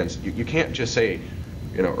understands. You can't just say,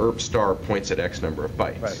 you know, ERP star points at X number of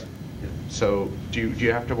bytes. Right. So do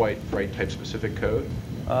you have to write type-specific code?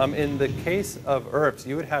 In the case of ERPs,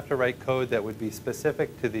 you would have to write code that would be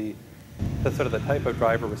specific to the sort of the type of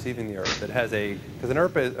driver receiving the ERP. That has because an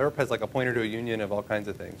ERP has like a pointer to a union of all kinds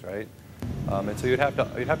of things, right? And so you'd have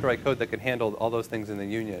to write code that could handle all those things in the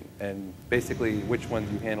union, and basically which ones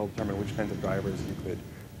you handle determine which kinds of drivers you could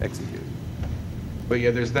execute. But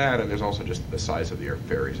yeah, there's that, and there's also just the size of the ERP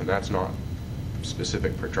varies, and that's not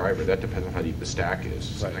specific per driver. That depends on how deep the stack is.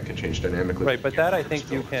 So that can change dynamically. Right, but that I think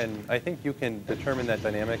you can determine that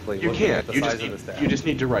dynamically. You looking can. At the size of the stack. You just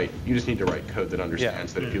need to write code that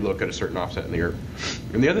understands that if you look at a certain offset in the ERP.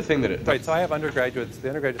 And the other thing that right. So I have undergraduates. The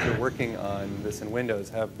undergraduates who are working on this in Windows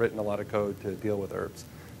have written a lot of code to deal with ERPs,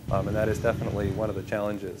 and that is definitely one of the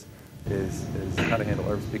challenges is how to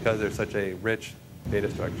handle ERPs because there's such a rich data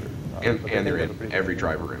structure. And they're in every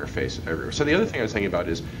driver interface everywhere. So the other thing I was thinking about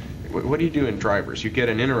is, what do you do in drivers? You get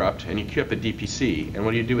an interrupt and you queue up a DPC, and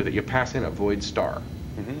what do you do with it? You pass in a void star.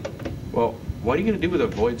 Well, what are you going to do with a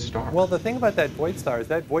void star? Well, the thing about that void star is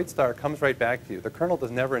that void star comes right back to you. The kernel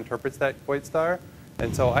never interprets that void star,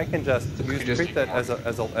 and so I can just treat that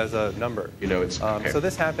as a number. You know, it's so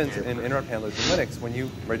this happens in interrupt handlers in Linux. When you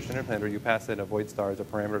register an interrupt handler, you pass in a void star as a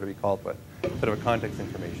parameter to be called with, sort of a context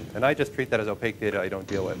information. And I just treat that as opaque data I don't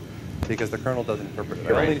deal with because the kernel doesn't interpret it.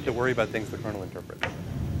 I only need to worry about things the kernel interprets.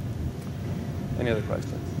 Any other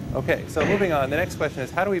questions? Okay, so moving on. The next question is,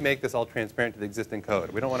 how do we make this all transparent to the existing code?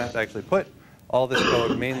 We don't want to have to actually put all this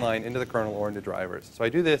code mainline into the kernel or into drivers. So I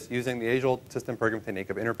do this using the age-old system program technique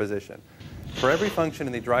of interposition. For every function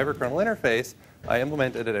in the driver kernel interface, I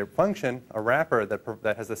implemented a function, a wrapper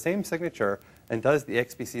that has the same signature and does the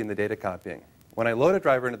XPC and the data copying. When I load a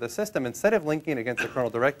driver into the system, instead of linking it against the kernel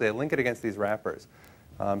directly, I link it against these wrappers.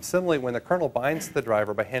 Similarly, when the kernel binds to the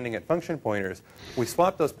driver by handing it function pointers, we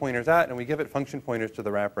swap those pointers out and we give it function pointers to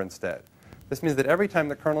the wrapper instead. This means that every time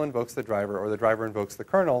the kernel invokes the driver or the driver invokes the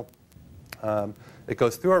kernel, it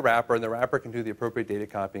goes through a wrapper, and the wrapper can do the appropriate data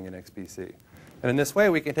copying in XPC. And in this way,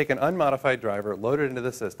 we can take an unmodified driver, load it into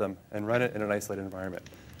the system, and run it in an isolated environment.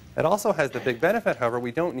 It also has the big benefit, however,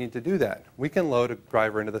 we don't need to do that. We can load a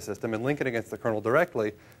driver into the system and link it against the kernel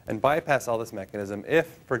directly and bypass all this mechanism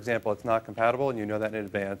if, for example, it's not compatible and you know that in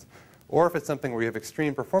advance, or if it's something where you have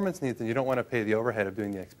extreme performance needs and you don't want to pay the overhead of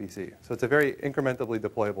doing the XPC. So it's a very incrementally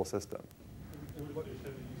deployable system.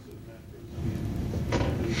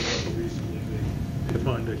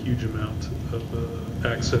 Defined a huge amount of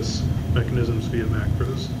access mechanisms via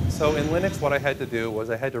macros. So in Linux, what I had to do was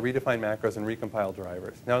I had to redefine macros and recompile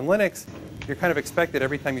drivers. Now in Linux, you're kind of expected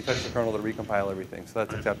every time you touch the kernel to recompile everything, so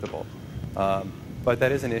that's acceptable. But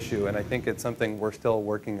that is an issue, and I think it's something we're still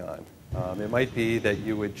working on. It might be that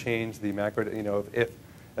you would change the macro, you know,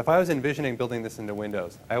 if I was envisioning building this into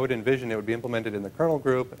Windows, I would envision it would be implemented in the kernel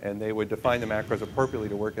group, and they would define the macros appropriately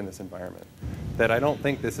to work in this environment. That I don't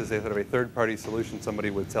think this is a sort of a third-party solution somebody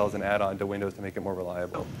would sell as an add-on to Windows to make it more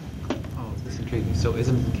reliable. Oh, this is intriguing. So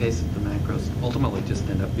isn't it the case that the macros ultimately just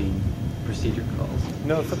end up being procedure calls?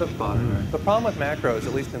 No, so the problem with macros,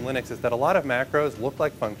 at least in Linux, is that a lot of macros look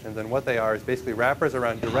like functions, and what they are is basically wrappers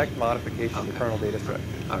around direct modification to kernel data structure.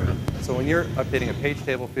 All right. So when you're updating a page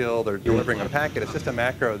table field or delivering a packet, it's just a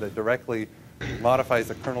macro that directly modifies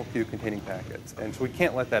the kernel queue containing packets. And so we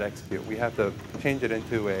can't let that execute. We have to change it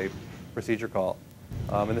into a procedure call.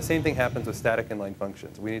 And the same thing happens with static inline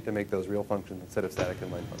functions. We need to make those real functions instead of static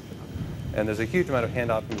inline functions. And there's a huge amount of hand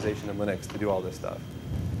optimization in Linux to do all this stuff.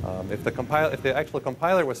 If the actual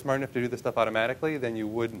compiler was smart enough to do this stuff automatically, then you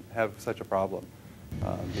wouldn't have such a problem.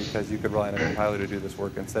 Because you could rely on a compiler to do this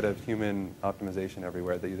work instead of human optimization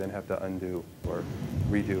everywhere that you then have to undo or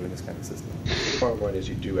redo in this kind of system. The bottom line is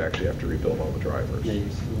you do actually have to rebuild all the drivers.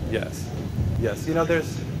 Yes. Yes. You know,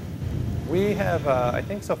 we have, I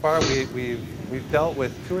think so far we've dealt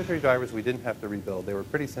with 2 or 3 drivers we didn't have to rebuild. They were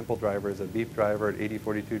pretty simple drivers, a beep driver, an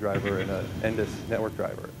 8042 driver, and an Endis network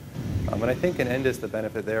driver. And I think in Endis the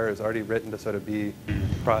benefit there is already written to sort of be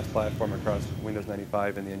cross-platform across Windows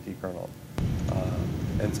 95 and the NT kernel.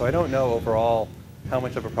 And so I don't know overall how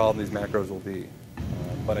much of a problem these macros will be.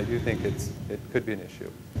 But I do think it could be an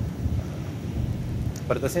issue.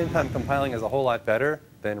 But at the same time, compiling is a whole lot better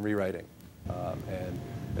than rewriting. And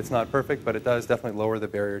it's not perfect, but it does definitely lower the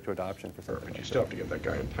barrier to adoption for something. But you still have to get that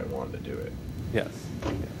guy in Taiwan to do it. Yes.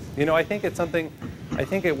 Yes. You know, I think it's something, I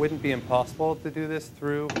think it wouldn't be impossible to do this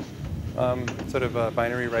through sort of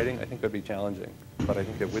binary writing. I think it would be challenging, but I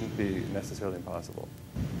think it wouldn't be necessarily impossible.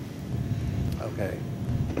 Okay.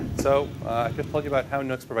 So I just told you about how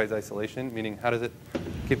Nux provides isolation, meaning how does it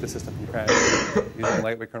keep the system from crashing, using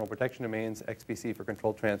lightweight kernel protection domains, XPC for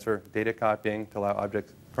control transfer, data copying to allow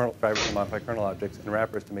objects, kernel drivers to modify kernel objects, and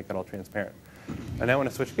wrappers to make it all transparent. And now I want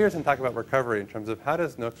to switch gears and talk about recovery in terms of how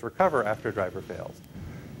does Nux recover after a driver fails.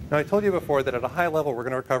 Now, I told you before that at a high level, we're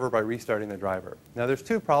going to recover by restarting the driver. Now, there's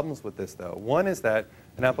two problems with this, though. One is that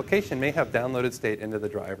an application may have downloaded state into the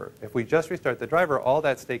driver. If we just restart the driver, all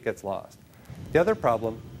that state gets lost. The other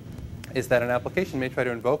problem is that an application may try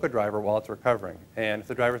to invoke a driver while it's recovering. And if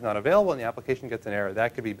the driver is not available and the application gets an error,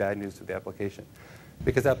 that could be bad news to the application.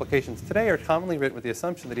 Because applications today are commonly written with the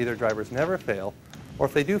assumption that either drivers never fail, or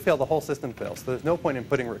if they do fail, the whole system fails. So there's no point in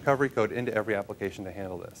putting recovery code into every application to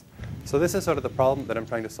handle this. So this is sort of the problem that I'm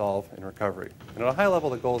trying to solve in recovery. And at a high level,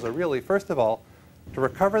 the goals are really, first of all, to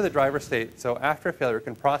recover the driver state so after a failure, it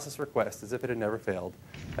can process requests as if it had never failed.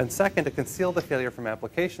 And second, to conceal the failure from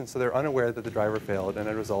applications so they're unaware that the driver failed, and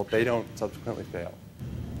as a result, they don't subsequently fail.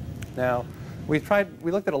 Now, we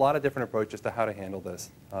looked at a lot of different approaches to how to handle this.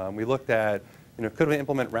 We looked at, could we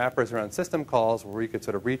implement wrappers around system calls where we could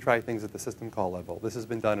sort of retry things at the system call level? This has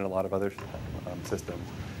been done in a lot of other systems.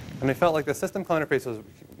 And we felt like the system call interface was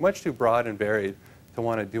much too broad and varied to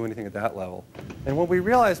want to do anything at that level. And what we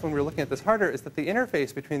realized when we were looking at this harder is that the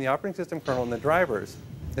interface between the operating system kernel and the drivers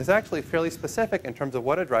is actually fairly specific in terms of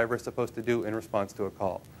what a driver is supposed to do in response to a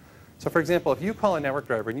call. So for example, if you call a network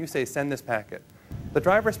driver and you say, send this packet, the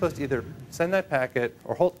driver is supposed to either send that packet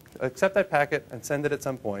or accept that packet and send it at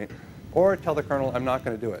some point, or tell the kernel, I'm not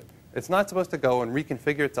going to do it. It's not supposed to go and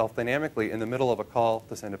reconfigure itself dynamically in the middle of a call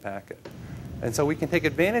to send a packet. And so we can take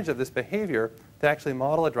advantage of this behavior to actually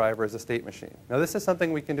model a driver as a state machine. Now, this is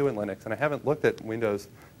something we can do in Linux, and I haven't looked at Windows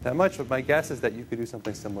that much, but my guess is that you could do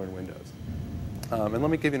something similar in Windows. And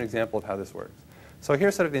let me give you an example of how this works. So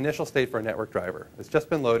here's sort of the initial state for a network driver. It's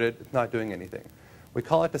just been loaded. It's not doing anything. We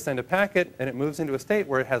call it to send a packet, and it moves into a state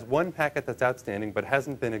where it has one packet that's outstanding but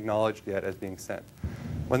hasn't been acknowledged yet as being sent.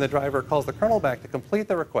 When the driver calls the kernel back to complete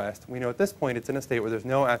the request, we know at this point it's in a state where there's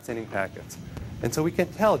no outstanding packets. And so we can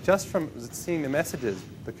tell just from seeing the messages,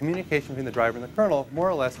 the communication between the driver and the kernel, more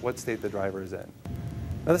or less what state the driver is in.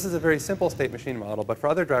 Now, this is a very simple state machine model, but for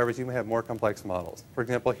other drivers, you may have more complex models. For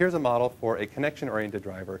example, here's a model for a connection-oriented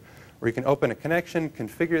driver, where you can open a connection,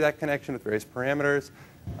 configure that connection with various parameters,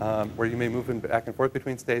 where you may move back and forth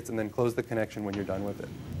between states, and then close the connection when you're done with it.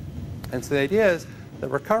 And so the idea is that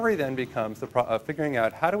recovery then becomes figuring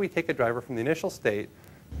out how do we take a driver from the initial state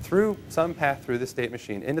through some path through the state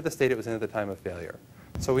machine into the state it was in at the time of failure.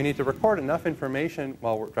 So we need to record enough information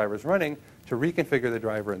while the driver is running to reconfigure the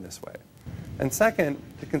driver in this way. And second,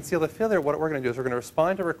 to conceal the failure, what we're going to do is we're going to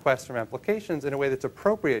respond to requests from applications in a way that's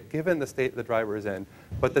appropriate given the state the driver is in,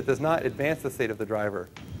 but that does not advance the state of the driver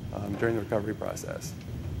during the recovery process.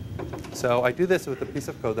 So I do this with a piece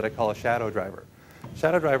of code that I call a shadow driver.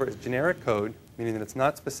 Shadow driver is generic code, meaning that it's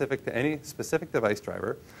not specific to any specific device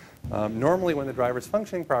driver. Normally, when the driver is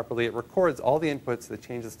functioning properly, it records all the inputs that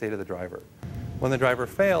change the state of the driver. When the driver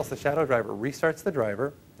fails, the shadow driver restarts the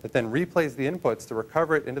driver. It then replays the inputs to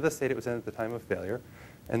recover it into the state it was in at the time of failure.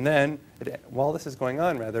 And then, while this is going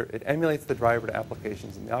on, it emulates the driver to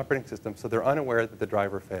applications in the operating system so they're unaware that the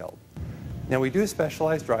driver failed. Now, we do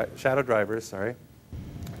specialize shadow drivers,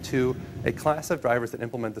 to a class of drivers that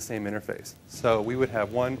implement the same interface. So we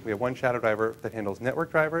have one shadow driver that handles network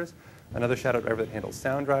drivers, another shadow driver that handles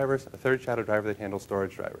sound drivers, a third shadow driver that handles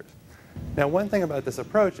storage drivers. Now, one thing about this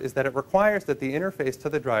approach is that it requires that the interface to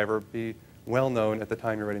the driver be well known at the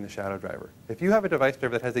time you're writing the shadow driver. If you have a device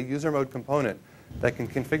driver that has a user mode component that can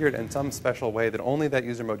configure it in some special way that only that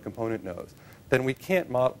user mode component knows, then we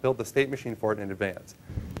can't build the state machine for it in advance.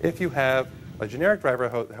 If you have a generic driver,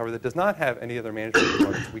 however, that does not have any other management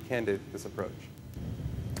components, we can do this approach.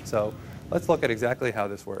 So let's look at exactly how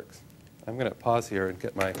this works. I'm going to pause here and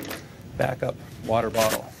get my backup water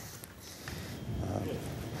bottle.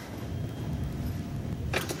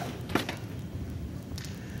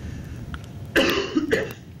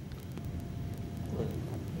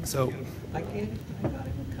 So I got a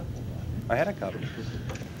couple. I had a cup,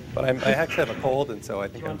 but I actually have a cold, and so I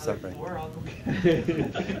think I'm suffering. I'll go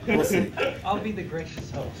get We'll see. I'll be the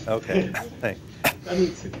gracious host. Okay,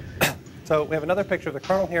 thanks. So we have another picture of the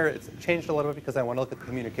kernel here. It's changed a little bit because I want to look at the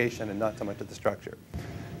communication and not so much at the structure.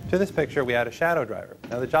 To this picture, we add a shadow driver.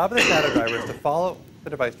 Now, the job of the shadow driver is to follow the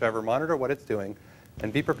device driver, monitor what it's doing,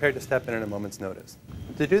 and be prepared to step in at a moment's notice.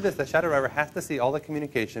 To do this, the shadow driver has to see all the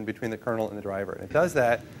communication between the kernel and the driver. And it does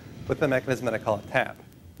that with the mechanism that I call a tap.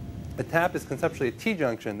 A tap is conceptually a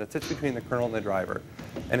T-junction that sits between the kernel and the driver.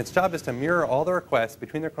 And its job is to mirror all the requests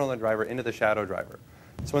between the kernel and the driver into the shadow driver.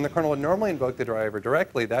 So when the kernel would normally invoke the driver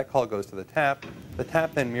directly, that call goes to the tap. The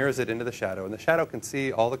tap then mirrors it into the shadow. And the shadow can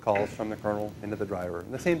see all the calls from the kernel into the driver.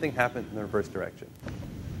 And the same thing happens in the reverse direction.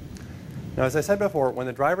 Now, as I said before, when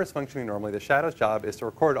the driver is functioning normally, the shadow's job is to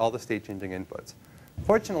record all the state-changing inputs.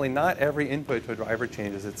 Fortunately, not every input to a driver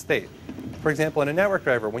changes its state. For example, in a network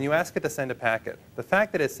driver, when you ask it to send a packet, the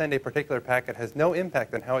fact that it sends a particular packet has no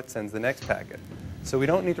impact on how it sends the next packet. So we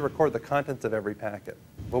don't need to record the contents of every packet.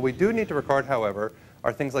 What we do need to record, however,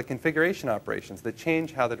 are things like configuration operations that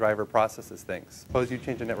change how the driver processes things. Suppose you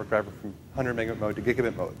change a network driver from 100 megabit mode to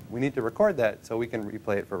gigabit mode. We need to record that so we can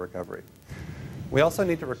replay it for recovery. We also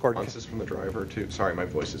need to record responses from the driver too. Sorry, my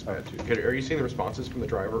voice is bad too. Are you seeing the responses from the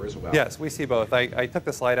driver as well? Yes, we see both. I took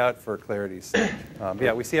the slide out for clarity's sake.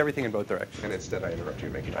 Yeah, we see everything in both directions. And instead, I interrupt you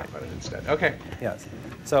and make you talk about it instead. Okay. Yes.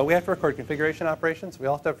 So we have to record configuration operations. We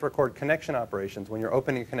also have to record connection operations when you're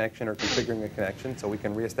opening a connection or configuring a connection, so we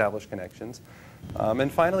can reestablish connections.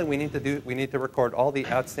 And finally, we need to record all the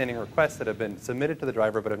outstanding requests that have been submitted to the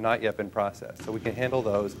driver but have not yet been processed, so we can handle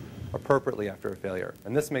those appropriately after a failure.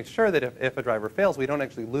 And this makes sure that if a driver fails, we don't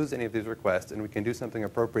actually lose any of these requests, and we can do something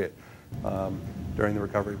appropriate during the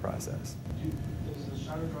recovery process. Does the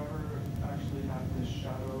shadow driver actually have to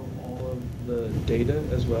shadow all of the data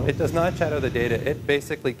as well? It does not shadow the data. It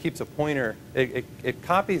basically keeps a pointer. It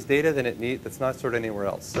copies data that it needs that's not stored anywhere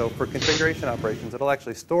else. So for configuration operations, it'll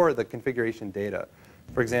actually store the configuration data.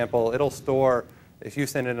 For example, it'll store, if you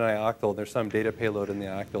send in an ioctl, there's some data payload in the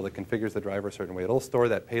ioctl that configures the driver a certain way. It'll store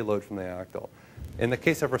that payload from the ioctl. In the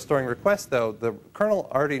case of restoring requests, though, the kernel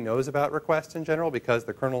already knows about requests in general because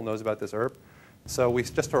the kernel knows about this ERP. So we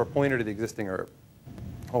just store a pointer to the existing ERP.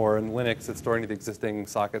 Or in Linux, it's storing to the existing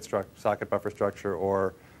socket buffer structure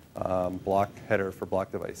or block header for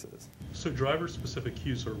block devices. So driver-specific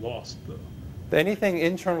queues are lost, though. Anything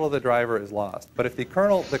internal to the driver is lost. But if the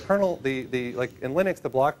kernel, like in Linux,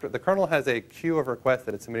 the kernel has a queue of requests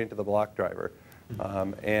that it's submitting to the block driver.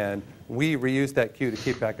 And we reuse that queue to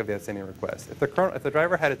keep track of the outstanding requests. If the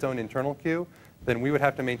driver had its own internal queue, then we would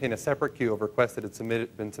have to maintain a separate queue of requests that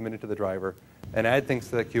had been submitted to the driver and add things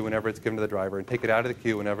to that queue whenever it's given to the driver and take it out of the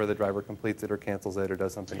queue whenever the driver completes it or cancels it or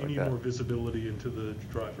does something like that. Do you need more visibility into the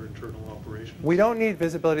driver internal operations? We don't need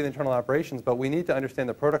visibility in the internal operations, but we need to understand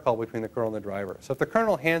the protocol between the kernel and the driver. So if the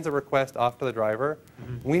kernel hands a request off to the driver,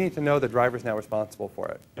 we need to know the driver's now responsible for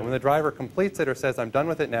it. And when the driver completes it or says, I'm done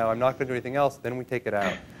with it now, I'm not going to do anything else, then we take it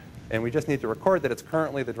out. And we just need to record that it's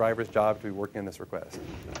currently the driver's job to be working on this request.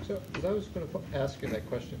 So, because I was going to ask you that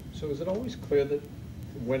question. So is it always clear that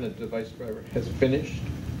when a device driver has finished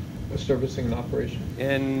servicing an operation?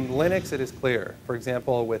 In Linux, it is clear. For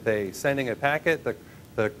example, with sending a packet,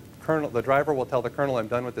 the driver will tell the kernel, I'm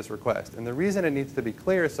done with this request. And the reason it needs to be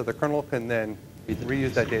clear is so the kernel can then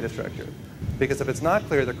reuse that data structure. Because if it's not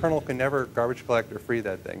clear, the kernel can never garbage collect or free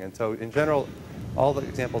that thing. And so in general, all the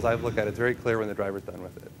examples I've looked at, it's very clear when the driver's done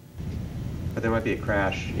with it. But there might be a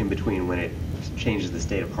crash in between when it changes the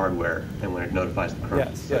state of hardware and when it notifies the kernel.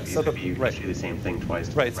 Yes, so yes. So you do the same thing twice.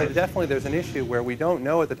 Right, so definitely there's an issue where we don't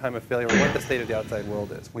know at the time of failure what the state of the outside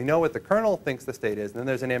world is. We know what the kernel thinks the state is, and then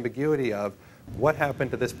there's an ambiguity of what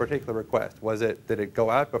happened to this particular request. Did it go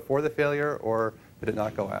out before the failure, or did it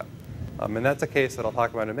not go out? And that's a case that I'll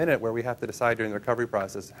talk about in a minute where we have to decide during the recovery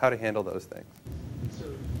process how to handle those things.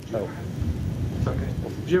 Okay.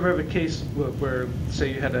 Did you ever have a case where,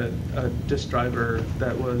 say, you had a disk driver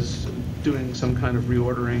that was doing some kind of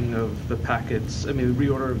reordering of the packets? I mean,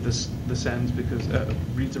 reorder of the sends because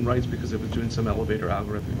reads and writes because it was doing some elevator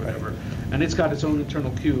algorithm or whatever, and it's got its own internal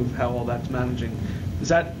queue of how all that's managing. Is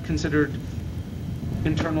that considered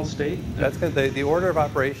internal state? That's the order of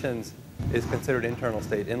operations is considered internal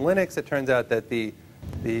state. In Linux, it turns out that the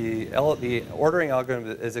ordering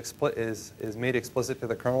algorithm is made explicit to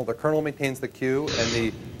the kernel. The kernel maintains the queue, and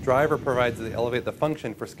the driver provides the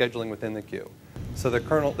function for scheduling within the queue. So the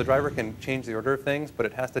driver can change the order of things, but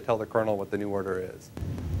it has to tell the kernel what the new order is.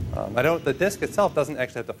 The disk itself doesn't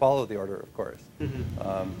actually have to follow the order, of course,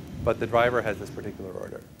 but the driver has this particular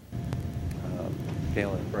order.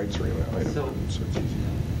 Galen. Writes are item, so it's easy.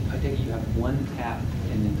 I think you have one tap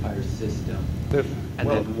in the entire system. And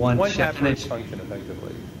then one tap for each function,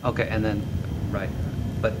 effectively. Okay, and then, right.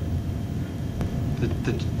 But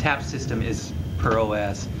the tap system is per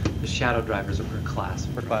OS. The shadow drivers are per class.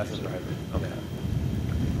 Per class is drivers. Okay.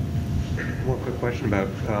 One quick question about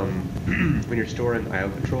when you're storing I/O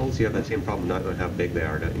controls, you have that same problem not knowing how big they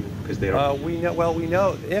are, don't you? Because they don't. We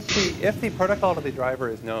know if the protocol to the driver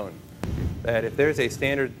is known, that if there's a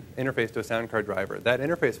standard interface to a sound card driver, that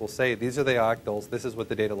interface will say these are the octals, this is what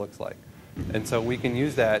the data looks like, and so we can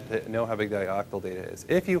use that to know how big the octal data is.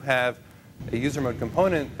 If you have a user mode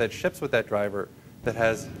component that ships with that driver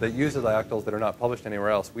that uses ioctals that are not published anywhere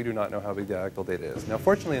else, we do not know how big the ioctal data is. Now,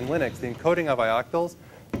 fortunately, in Linux, the encoding of ioctals,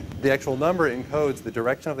 the actual number encodes the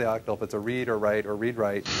direction of the octal, if it's a read or write or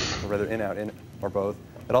read-write, or rather in or both.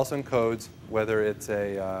 It also encodes whether it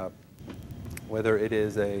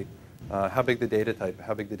is a how big the data type,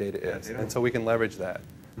 how big the data is, and so we can leverage that.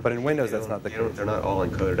 But in Windows, that's not the case. They're not all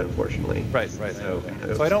encoded, unfortunately. Right. So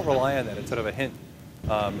I don't rely on that. It's sort of a hint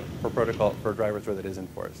for protocol for drivers where that is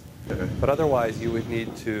enforced. Okay. But otherwise, you would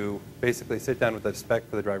need to basically sit down with the spec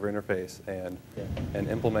for the driver interface and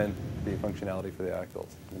implement the functionality for the octals.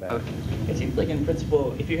 It seems like in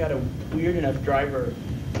principle, if you had a weird enough driver,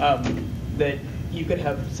 that you could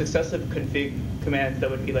have successive config commands that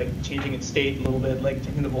would be like changing its state a little bit, like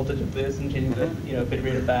changing the voltage of this and changing the bit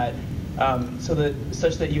rate of that.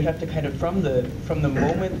 Such that you have to kind of from the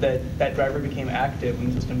moment that driver became active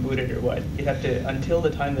when the system booted or what, you'd have to, until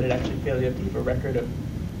the time that it actually failed, you have to keep a record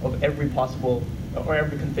of every possible or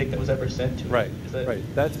every config that was ever sent to it.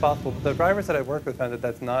 Right. That's possible. The drivers that I've worked with found that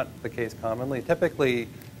that's not the case commonly. Typically,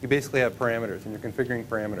 you basically have parameters, and you're configuring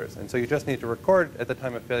parameters. And so you just need to record at the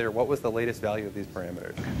time of failure what was the latest value of these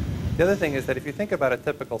parameters. The other thing is that if you think about a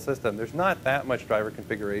typical system, there's not that much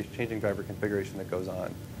changing driver configuration that goes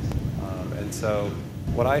on. And so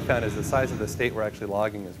what I found is the size of the state we're actually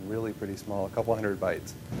logging is really pretty small, a couple hundred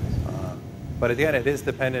bytes. But again, it is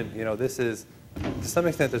dependent. This is, to some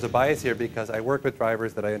extent, there's a bias here because I work with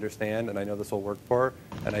drivers that I understand and I know this will work for,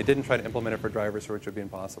 and I didn't try to implement it for drivers for which it would be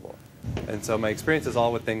impossible. And so my experience is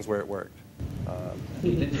all with things where it worked.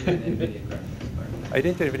 You didn't do an NVIDIA graphics card. I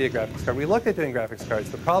didn't do a NVIDIA graphics card. We looked at doing graphics cards.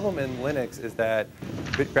 The problem in Linux is that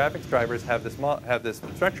graphics drivers have this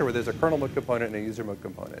structure where there's a kernel mode component and a user mode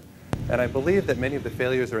component. And I believe that many of the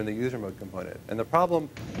failures are in the user mode component. And the problem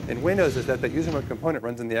in Windows is that the user mode component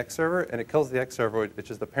runs in the X server, and it kills the X server, which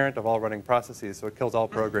is the parent of all running processes, so it kills all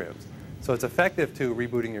programs. So it's effective to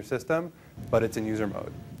rebooting your system, but it's in user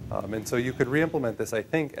mode. And so you could re-implement this, I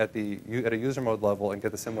think, at a user mode level and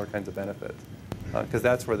get the similar kinds of benefits, because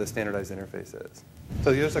that's where the standardized interface is.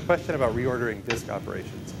 So there's a question about reordering disk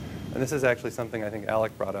operations. And this is actually something I think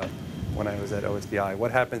Alec brought up when I was at OSDI.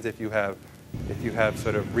 What happens if you have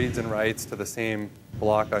sort of reads and writes to the same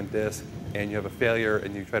block on disk, and you have a failure,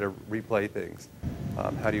 and you try to replay things?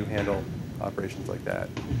 How do you handle operations like that?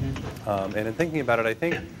 And in thinking about it, I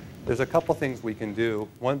think there's a couple things we can do.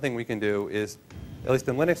 One thing we can do is, at least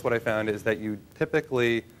in Linux, what I found is that you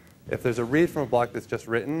typically, if there's a read from a block that's just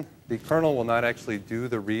written, the kernel will not actually do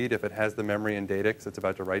the read if it has the memory and data because it's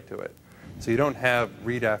about to write to it. So you don't have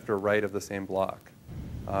read after write of the same block.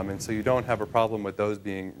 And so you don't have a problem with those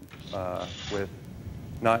being, with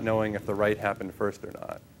not knowing if the write happened first or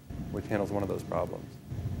not, which handles one of those problems.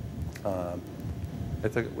 Why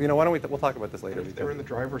don't we'll talk about this later. If they're in the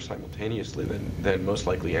driver simultaneously, then most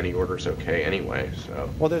likely any order is okay anyway. So.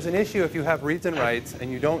 Well, there's an issue if you have reads and writes and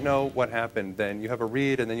you don't know what happened. Then you have a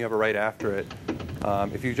read and then you have a write after it.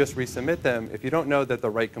 If you just resubmit them, if you don't know that the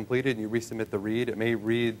write completed and you resubmit the read, it may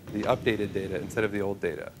read the updated data instead of the old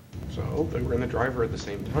data. So they were in the driver at the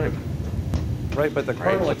same time. Right, but the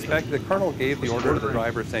kernel gave the order to the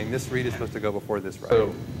driver saying this read is supposed to go before this write.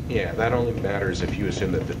 So yeah, that only matters if you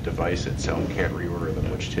assume that the device itself can't reorder them,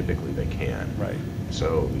 which typically they can. Right.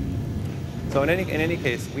 So in any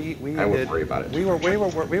case, we wouldn't worry about it. We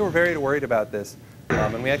were very worried about this,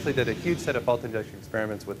 and we actually did a huge set of fault injection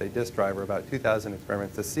experiments with a disk driver, about 2,000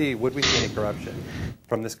 experiments, to see would we see any corruption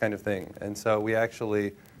from this kind of thing. And so we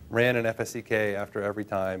actually ran an FSCK after every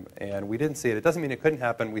time, and we didn't see it. It doesn't mean it couldn't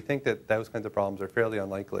happen. We think that those kinds of problems are fairly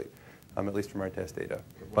unlikely, at least from our test data.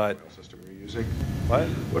 What file system were you using? What?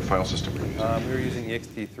 What file system were you using? We were using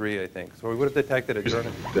ext3, I think. So we would have detected a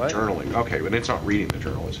journal. The journaling. Okay, but it's not reading the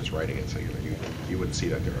journal, it's just writing it, so you wouldn't see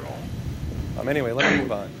that there at all. Anyway, let me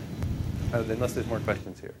move on, unless there's more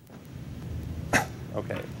questions here.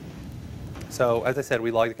 Okay. So as I said,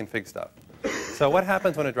 we log the config stuff. So what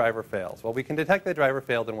happens when a driver fails? Well, we can detect the driver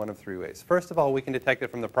failed in one of three ways. First of all, we can detect it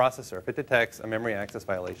from the processor. If it detects a memory access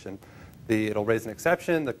violation, it'll raise an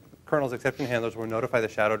exception. The kernel's exception handlers will notify the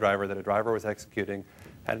shadow driver that a driver was executing,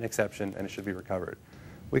 had an exception, and it should be recovered.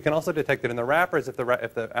 We can also detect it in the wrappers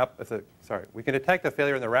we can detect a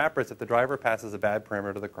failure in the wrappers if the driver passes a bad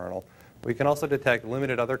parameter to the kernel. We can also detect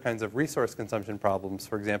limited other kinds of resource consumption problems,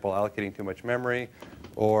 for example, allocating too much memory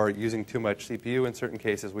or using too much CPU in certain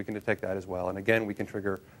cases. We can detect that as well. And again, we can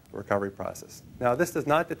trigger a recovery process. Now, this does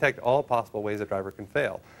not detect all possible ways a driver can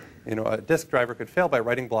fail. A disk driver could fail by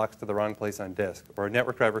writing blocks to the wrong place on disk, or a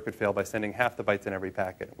network driver could fail by sending half the bytes in every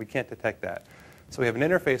packet. We can't detect that. So we have an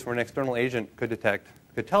interface where an external agent could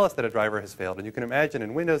tell us that a driver has failed. And you can imagine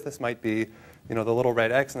in Windows this might be, the little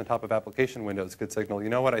red X on the top of application windows could signal, you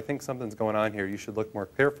know what, I think something's going on here. You should look more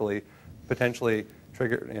carefully, potentially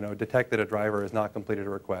detect that a driver has not completed a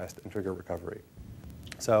request and trigger recovery.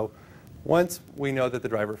 So once we know that the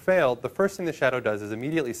driver failed, the first thing the shadow does is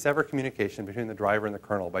immediately sever communication between the driver and the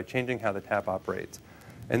kernel by changing how the tap operates.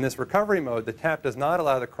 In this recovery mode, the tap does not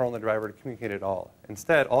allow the kernel and the driver to communicate at all.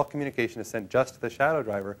 Instead, all communication is sent just to the shadow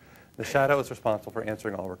driver. The shadow is responsible for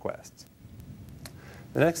answering all requests.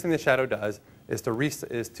 The next thing the shadow does is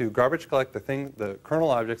to garbage collect the kernel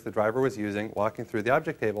objects the driver was using, walking through the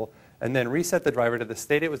object table, and then reset the driver to the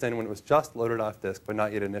state it was in when it was just loaded off disk but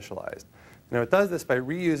not yet initialized. Now, it does this by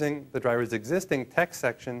reusing the driver's existing text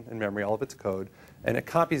section in memory, all of its code, and it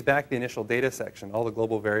copies back the initial data section, all the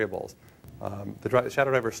global variables. The shadow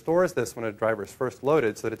driver stores this when a driver is first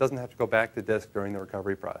loaded so that it doesn't have to go back to disk during the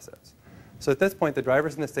recovery process. So at this point, the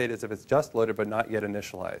driver's in the state as if it's just loaded but not yet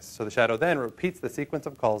initialized. So the shadow then repeats the sequence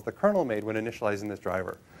of calls the kernel made when initializing this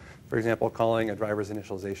driver. For example, calling a driver's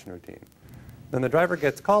initialization routine. Then the driver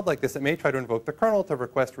gets called like this. It may try to invoke the kernel to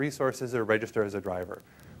request resources or register as a driver.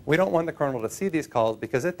 We don't want the kernel to see these calls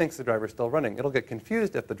because it thinks the driver's still running. It'll get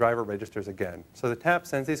confused if the driver registers again. So the tap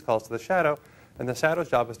sends these calls to the shadow, and the shadow's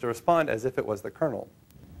job is to respond as if it was the kernel.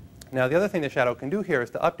 Now, the other thing the shadow can do here is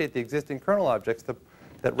to update the existing kernel objects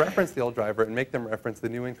that reference the old driver and make them reference the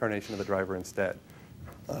new incarnation of the driver instead.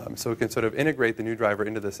 So we can sort of integrate the new driver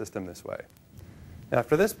into the system this way. Now,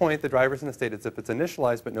 after this point, the driver's in the state as if it's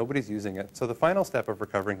initialized, but nobody's using it. So the final step of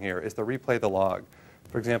recovering here is to replay the log.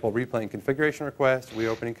 For example, replaying configuration requests,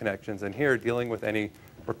 reopening connections, and here dealing with any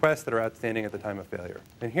requests that are outstanding at the time of failure.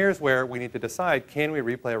 And here's where we need to decide, can we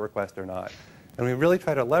replay a request or not? And we really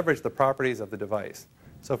try to leverage the properties of the device.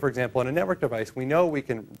 So for example, in a network device, we know we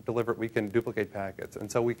can duplicate packets.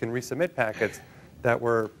 And so we can resubmit packets that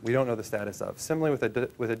we don't know the status of. Similarly,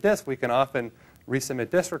 with a disk, we can often resubmit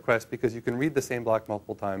disk requests because you can read the same block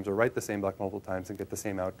multiple times or write the same block multiple times and get the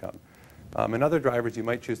same outcome. In other drivers, you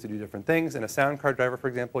might choose to do different things. In a sound card driver, for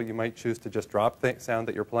example, you might choose to just drop the sound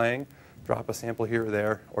that you're playing, drop a sample here or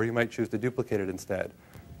there, or you might choose to duplicate it instead.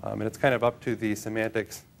 And it's kind of up to the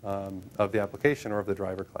semantics of the application or of the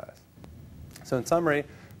driver class. So in summary,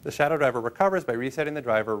 the shadow driver recovers by resetting the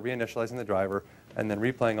driver, reinitializing the driver, and then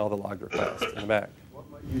replaying all the logged requests in the back. What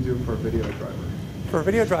might you do for a video driver? For a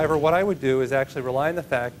video driver, what I would do is actually rely on the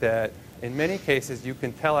fact that in many cases you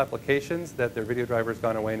can tell applications that their video driver has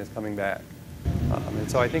gone away and is coming back. And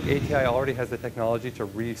so I think ATI already has the technology to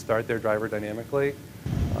restart their driver dynamically.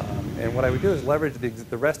 And what I would do is leverage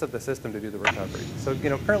the rest of the system to do the recovery. So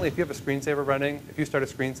currently if you have a screensaver running, if you start a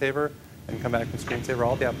screensaver and come back from screensaver,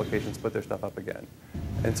 all the applications put their stuff up again.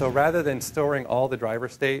 And so rather than storing all the driver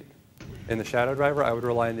state in the shadow driver, I would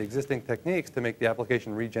rely on the existing techniques to make the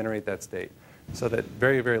application regenerate that state so that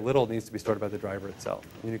very, very little needs to be stored by the driver itself.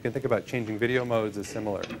 You can think about changing video modes as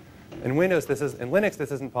similar. In Windows, in Linux,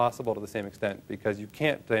 this isn't possible to the same extent because you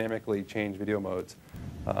can't dynamically change video modes.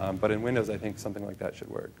 But in Windows, I think something like that should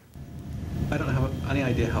work. I don't have any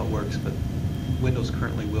idea how it works, but Windows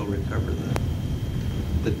currently will recover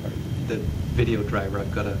the video driver.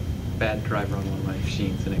 I've got a bad driver on one of my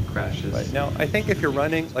machines and it crashes. Right. Now, I think if you're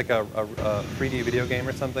running like a 3D video game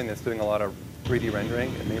or something that's doing a lot of 3D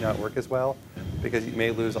rendering, it may not work as well because you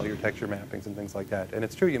may lose all your texture mappings and things like that. And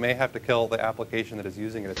it's true, you may have to kill the application that is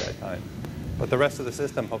using it at that time. But the rest of the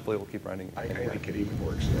system hopefully will keep running. I think it even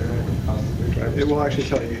works. It will actually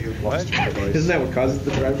tell you you've lost your device. Isn't that what causes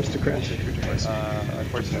the drivers to crash?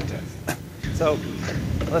 Unfortunately, yes. So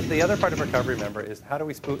the other part of recovery, remember, is how do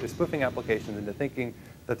we spoofing applications into thinking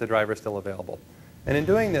that the driver is still available. And in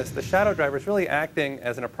doing this, the shadow driver is really acting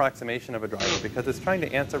as an approximation of a driver because it's trying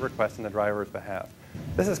to answer requests on the driver's behalf.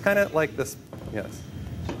 This is kind of like this, yes?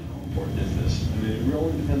 How important is this? I mean, it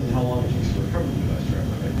really depends on how long it takes to recover the device driver,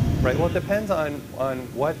 right? Right, well, it depends on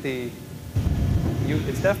what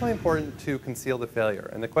it's definitely important to conceal the failure.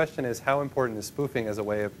 And the question is, how important is spoofing as a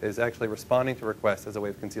way of, is actually responding to requests as a way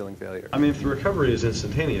of concealing failure? I mean, if the recovery is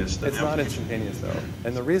instantaneous, then it's not instantaneous, though.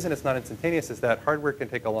 And the reason it's not instantaneous is that hardware can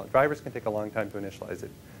take drivers can take a long time to initialize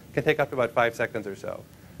it. It can take up to about 5 seconds or so.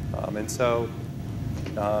 And so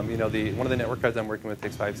You know, one of the network cards I'm working with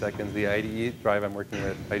takes 5 seconds. The IDE drive I'm working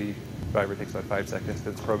with, IDE driver takes about 5 seconds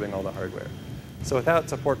because it's probing all the hardware. So without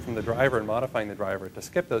support from the driver and modifying the driver to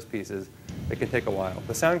skip those pieces, it can take a while.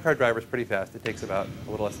 The sound card driver is pretty fast. It takes about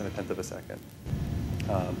a little less than 1/10 of a second.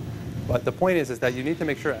 But the point is that you need to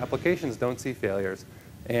make sure applications don't see failures.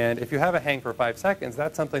 And if you have a hang for 5 seconds,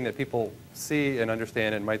 that's something that people see and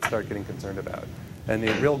understand and might start getting concerned about. And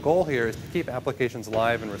the real goal here is to keep applications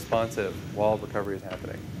live and responsive while recovery is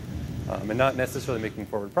happening. And not necessarily making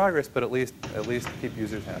forward progress, but at least keep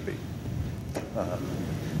users happy.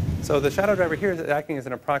 So the shadow driver here is acting as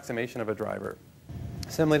an approximation of a driver.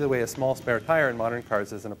 Similarly to the way a small spare tire in modern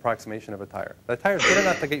cars is an approximation of a tire. The tire is good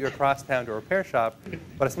enough to get you across town to a repair shop,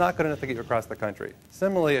 but it's not good enough to get you across the country.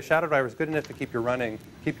 Similarly, a shadow driver is good enough to keep you running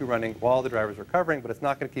while the driver is recovering, but it's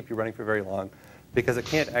not going to keep you running for very long because it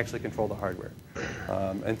can't actually control the hardware.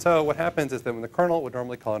 And so what happens is that when the kernel would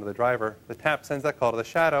normally call into the driver, the tap sends that call to the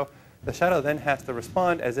shadow. The shadow then has to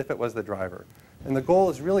respond as if it was the driver. And the goal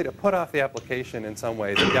is really to put off the application in some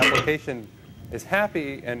way, that the application is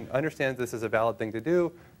happy and understands this is a valid thing to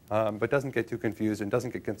do, but doesn't get too confused and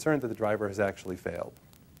doesn't get concerned that the driver has actually failed.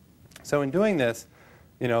 So in doing this,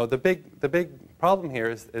 you know, the big problem here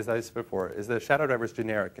is, as I said before, is that a shadow driver is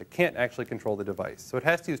generic. It can't actually control the device. So it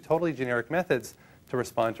has to use totally generic methods to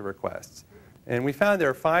respond to requests. And we found there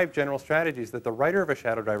are 5 general strategies that the writer of a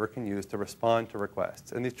shadow driver can use to respond to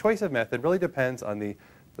requests. And the choice of method really depends on the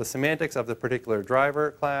semantics of the particular driver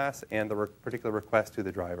class and the particular request to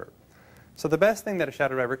the driver. So the best thing that a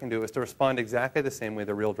shadow driver can do is to respond exactly the same way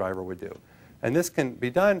the real driver would do. And this can be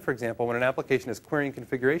done, for example, when an application is querying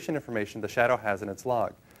configuration information the shadow has in its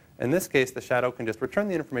log. In this case, the shadow can just return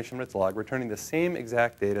the information from its log, returning the same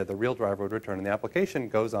exact data the real driver would return, and the application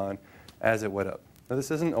goes on as it would have. Now, this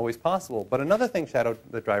isn't always possible, but another thing shadow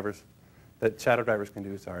drivers can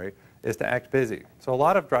do, is to act busy. So a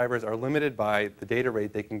lot of drivers are limited by the data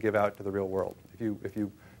rate they can give out to the real world. If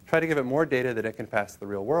you try to give it more data than it can pass to the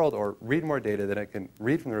real world, or read more data than it can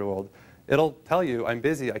read from the real world, it'll tell you, I'm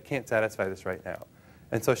busy, I can't satisfy this right now.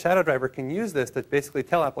 And so shadow driver can use this to basically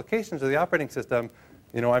tell applications or the operating system,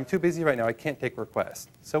 you know, I'm too busy right now, I can't take requests.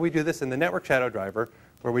 So we do this in the network shadow driver,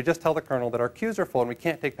 where we just tell the kernel that our queues are full and we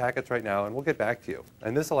can't take packets right now, and we'll get back to you.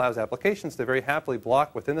 And this allows applications to very happily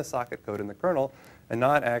block within the socket code in the kernel and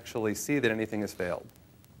not actually see that anything has failed.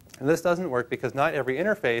 And this doesn't work because not every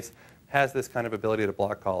interface has this kind of ability to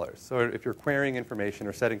block callers. So if you're querying information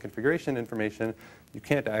or setting configuration information, you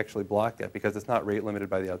can't actually block that because it's not rate limited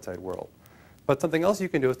by the outside world. But something else you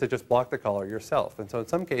can do is to just block the caller yourself. And so in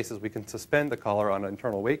some cases, we can suspend the caller on an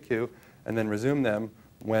internal wait queue and then resume them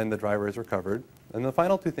when the driver is recovered. And the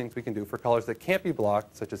final 2 things we can do for callers that can't be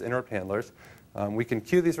blocked, such as interrupt handlers, we can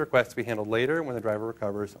queue these requests to be handled later when the driver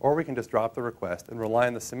recovers, or we can just drop the request and rely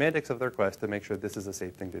on the semantics of the request to make sure this is a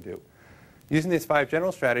safe thing to do. Using these 5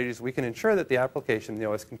 general strategies, we can ensure that the application, the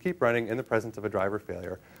OS, can keep running in the presence of a driver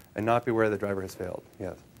failure and not be where the driver has failed.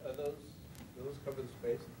 Yes? Do those cover the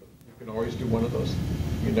space? You can always do one of those.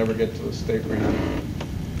 You never get to the state where you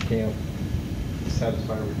can't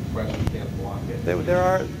satisfy a request, you can't block it. There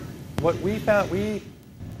are, what we found,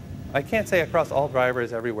 I can't say across all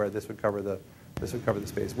drivers everywhere this would cover the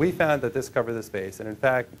space. We found that this covered the space, and in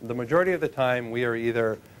fact, the majority of the time we are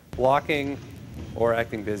either blocking or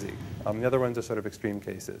acting busy. The other ones are sort of extreme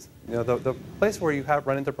cases. You know, the place where you have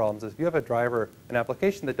run into problems is if you have a driver, an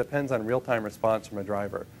application that depends on real-time response from a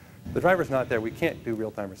driver. The driver's not there, we can't do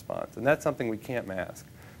real-time response, and that's something we can't mask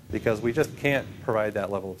because we just can't provide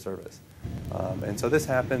that level of service. And so this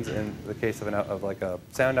happens in the case of like a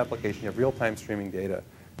sound application. You have real-time streaming data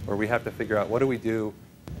where we have to figure out what do we do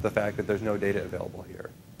with the fact that there's no data available here.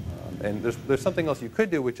 And there's something else you could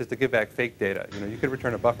do, which is to give back fake data. You know, you could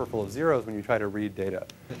return a buffer full of zeros when you try to read data.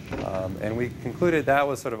 And we concluded that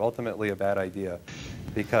was sort of ultimately a bad idea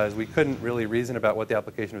because we couldn't really reason about what the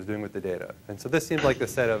application was doing with the data. And so this seemed like the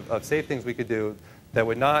set of safe things we could do that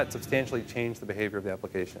would not substantially change the behavior of the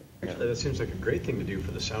application. Actually, that seems like a great thing to do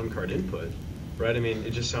for the sound card input, right? I mean,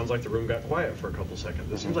 it just sounds like the room got quiet for a couple seconds.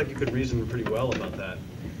 It seems like you could reason pretty well about that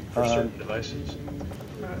for certain devices.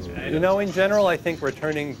 You know, in general, I think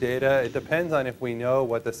returning data, it depends on if we know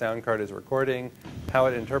what the sound card is recording, how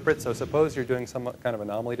it interprets. So suppose you're doing some kind of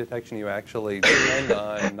anomaly detection, you actually depend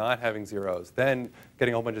on not having zeros. Then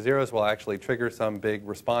getting a whole bunch of zeros will actually trigger some big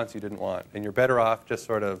response you didn't want. And you're better off just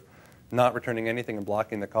sort of not returning anything and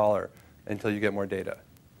blocking the caller until you get more data.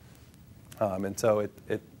 And so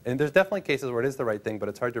and there's definitely cases where it is the right thing, but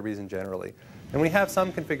it's hard to reason generally. And we have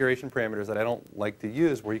some configuration parameters that I don't like to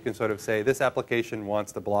use where you can sort of say this application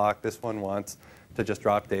wants to block, this one wants to just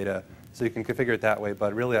drop data. So you can configure it that way,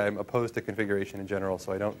 but really I'm opposed to configuration in general,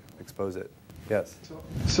 so I don't expose it. Yes.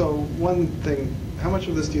 So one thing, how much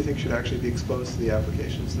of this do you think should actually be exposed to the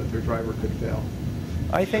applications that their driver could fail?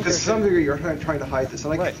 I think to some degree you're trying to hide this.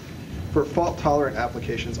 And like, for fault-tolerant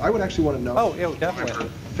applications, I would actually want to know. Oh, yeah, definitely.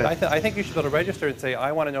 I think you should be able to register and say,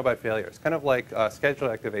 I want to know about failures. Kind of like schedule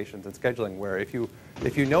activations and scheduling, where if you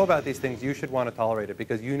know about these things, you should want to tolerate it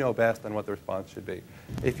because you know best on what the response should be.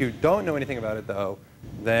 If you don't know anything about it, though,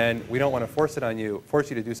 then we don't want to force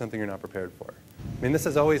you to do something you're not prepared for. I mean, this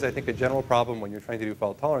is always, I think, a general problem when you're trying to do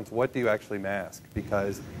fault tolerance. What do you actually mask?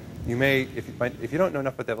 Because you may, if you don't know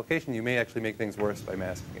enough about the application, you may actually make things worse by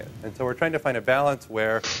masking it. And so we're trying to find a balance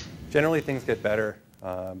where generally things get better,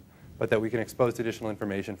 but that we can expose additional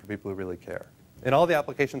information for people who really care. In all the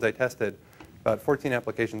applications I tested, about 14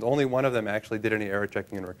 applications, only one of them actually did any error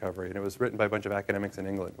checking and recovery. And it was written by a bunch of academics in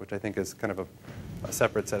England, which I think is kind of a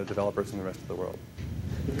separate set of developers from the rest of the world.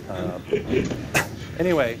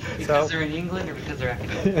 Anyway, because they're in England or because they're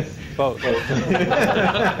academics? Both.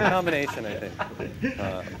 A combination, I think.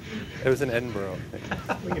 It was in Edinburgh.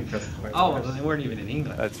 Oh, well, they weren't even in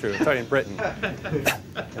England. That's true. Sorry, in Britain.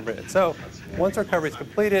 In Britain. So once recovery is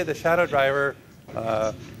completed, the shadow driver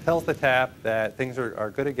tells the tap that things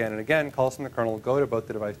are good again, and again calls from the kernel, go to both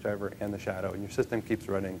the device driver and the shadow, and your system keeps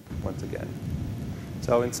running once again.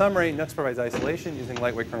 So in summary, Nux provides isolation using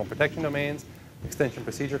lightweight kernel protection domains, extension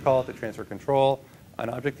procedure call to transfer control, an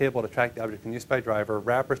object table to track the object in use by driver,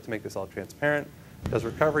 wrappers to make this all transparent, does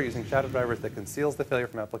recovery using shadow drivers that conceals the failure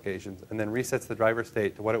from applications, and then resets the driver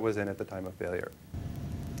state to what it was in at the time of failure.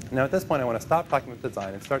 Now at this point, I want to stop talking about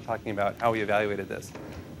design and start talking about how we evaluated this.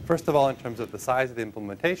 First of all, in terms of the size of the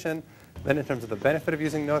implementation, then in terms of the benefit of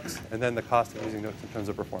using Nux, and then the cost of using Nux in terms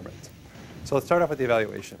of performance. So let's start off with the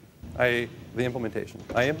evaluation, the implementation.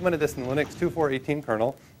 I implemented this in the Linux 2.4.18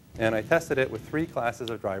 kernel, and I tested it with 3 classes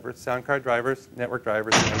of drivers: sound card drivers, network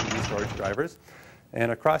drivers, and MPD storage drivers.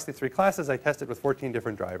 And across these 3 classes, I tested with 14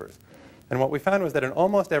 different drivers. And what we found was that in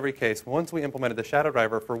almost every case, once we implemented the shadow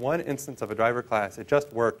driver for one instance of a driver class, it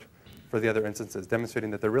just worked for the other instances,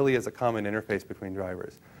 demonstrating that there really is a common interface between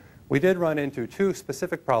drivers. We did run into 2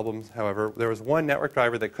 specific problems, however. There was one network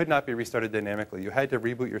driver that could not be restarted dynamically. You had to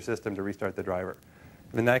reboot your system to restart the driver.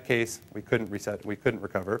 In that case, we couldn't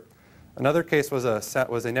recover. Another case was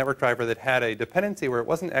a network driver that had a dependency where it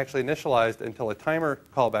wasn't actually initialized until a timer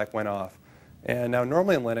callback went off. And now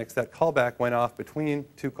normally in Linux, that callback went off between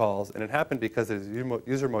 2 calls, and it happened because there's a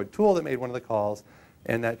user mode tool that made one of the calls,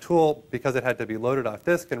 and that tool, because it had to be loaded off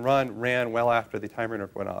disk and ran well after the timer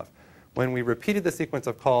interrupt went off. When we repeated the sequence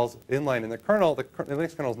of calls inline in the kernel, the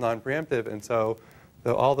Linux kernel is non-preemptive, and so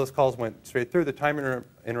all those calls went straight through. The timer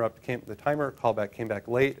callback came back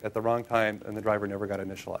late at the wrong time, and the driver never got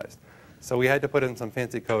initialized. So we had to put in some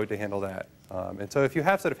fancy code to handle that. And so if you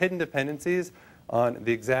have sort of hidden dependencies on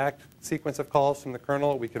the exact sequence of calls from the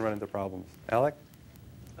kernel, we can run into problems. Alec?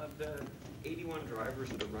 Of the 81 drivers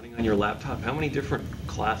that are running on your laptop, how many different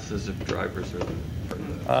classes of drivers are there?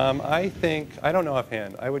 I don't know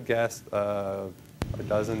offhand. I would guess a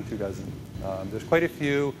dozen, 2 dozen. There's quite a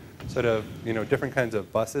few sort of different kinds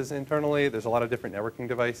of buses internally. There's a lot of different networking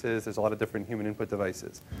devices. There's a lot of different human input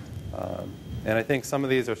devices. And I think some of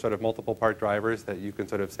these are sort of multiple part drivers that you can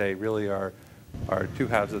sort of say really are 2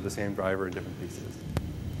 halves of the same driver in different pieces.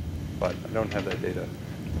 But I don't have that data,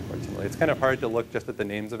 unfortunately. It's kind of hard to look just at the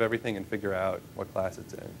names of everything and figure out what class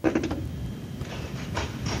it's in.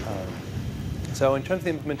 So in terms of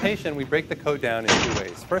the implementation, we break the code down in 2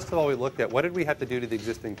 ways. First of all, we looked at what did we have to do to the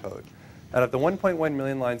existing code. Out of the 1.1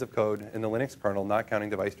 million lines of code in the Linux kernel, not counting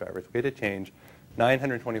device drivers, we had to change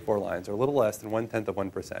 924 lines, or a little less than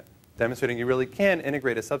 0.1%, demonstrating you really can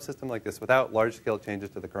integrate a subsystem like this without large-scale changes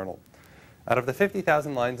to the kernel. Out of the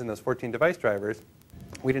 50,000 lines in those 14 device drivers,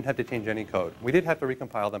 we didn't have to change any code. We did have to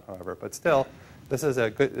recompile them, however, but still,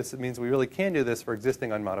 this means we really can do this for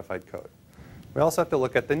existing unmodified code. We also have to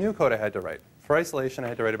look at the new code I had to write. For isolation, I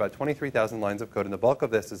had to write about 23,000 lines of code, and the bulk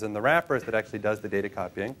of this is in the wrappers that actually does the data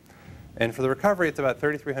copying. And for the recovery, it's about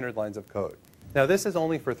 3,300 lines of code. Now, this is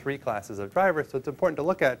only for 3 classes of drivers, so it's important to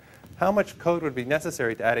look at how much code would be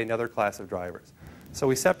necessary to add another class of drivers. So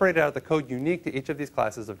we separated out the code unique to each of these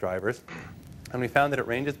classes of drivers, and we found that it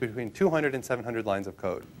ranges between 200 and 700 lines of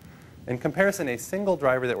code. In comparison, a single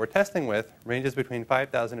driver that we're testing with ranges between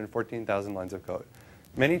 5,000 and 14,000 lines of code,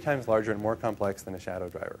 many times larger and more complex than a shadow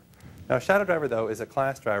driver. Now, a shadow driver, though, is a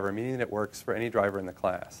class driver, meaning that it works for any driver in the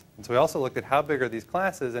class. And so we also looked at how big are these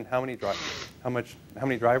classes and how many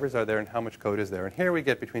drivers are there and how much code is there. And here we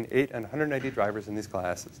get between 8 and 190 drivers in these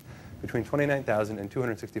classes, between 29,000 and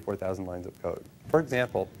 264,000 lines of code. For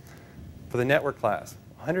example, for the network class,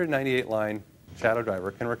 a 198-line shadow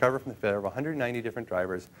driver can recover from the failure of 190 different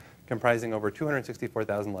drivers comprising over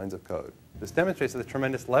 264,000 lines of code. This demonstrates the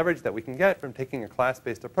tremendous leverage that we can get from taking a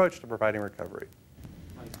class-based approach to providing recovery.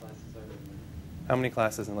 How many classes are there? How many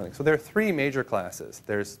classes in Linux? So there are 3 major classes.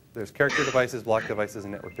 There's character devices, block devices,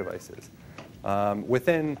 and network devices.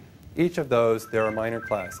 Within each of those, there are minor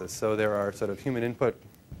classes. So there are sort of human input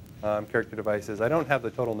character devices. I don't have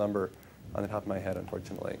the total number on the top of my head,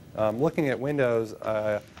 unfortunately. Looking at Windows,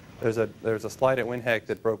 there's a slide at WinHack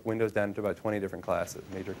that broke Windows down into about 20 different classes,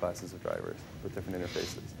 major classes of drivers with different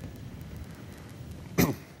interfaces.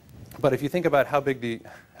 But if you think about how big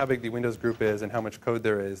the Windows group is and how much code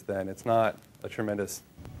there is, then it's not a tremendous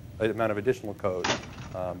amount of additional code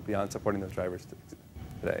beyond supporting those drivers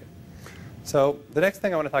today. So the next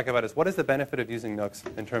thing I want to talk about is what is the benefit of using Nux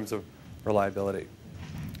in terms of reliability.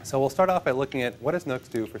 So we'll start off by looking at what does Nux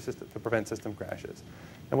do to prevent system crashes.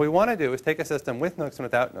 And what we want to do is take a system with Nux and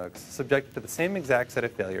without Nux, subject it to the same exact set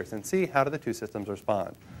of failures, and see how do the 2 systems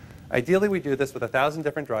respond. Ideally, we do this with 1,000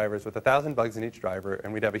 different drivers, with 1,000 bugs in each driver,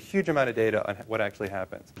 and we'd have a huge amount of data on what actually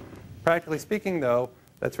happens. Practically speaking, though,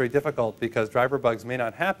 that's very difficult because driver bugs may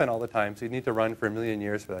not happen all the time, so you need to run for 1,000,000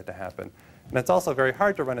 years for that to happen. And it's also very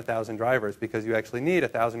hard to run 1,000 drivers because you actually need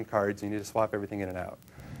 1,000 cards, and you need to swap everything in and out.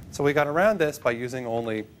 So we got around this by using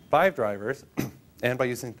only 5 drivers and by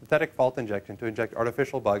using synthetic fault injection to inject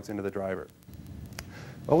artificial bugs into the driver.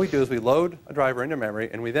 What we do is we load a driver into memory,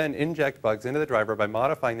 and we then inject bugs into the driver by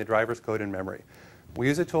modifying the driver's code in memory. We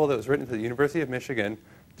use a tool that was written to the University of Michigan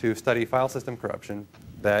to study file system corruption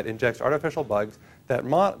that injects artificial bugs that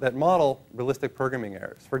model realistic programming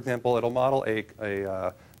errors. For example, it'll model a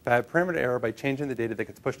bad parameter error by changing the data that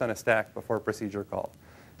gets pushed on a stack before a procedure call.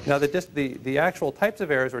 Now, the actual types of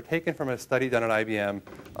errors were taken from a study done at IBM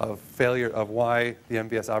of why the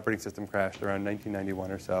MVS operating system crashed around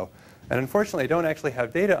 1991 or so. And unfortunately, I don't actually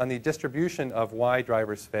have data on the distribution of why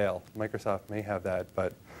drivers fail. Microsoft may have that,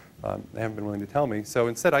 but they haven't been willing to tell me. So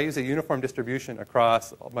instead, I use a uniform distribution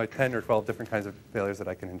across my 10 or 12 different kinds of failures that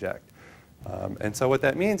I can inject. And so what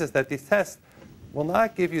that means is that these tests will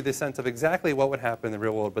not give you the sense of exactly what would happen in the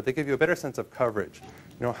real world, but they give you a better sense of coverage.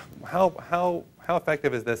 You know, how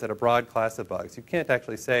effective is this at a broad class of bugs? You can't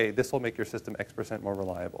actually say this will make your system X% more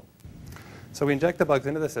reliable. So we inject the bugs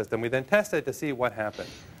into the system. We then test it to see what happened.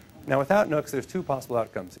 Now, without Nux, there's 2 possible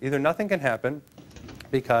outcomes. Either nothing can happen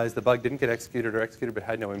because the bug didn't get executed or executed but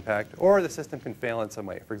had no impact, or the system can fail in some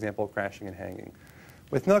way, for example, crashing and hanging.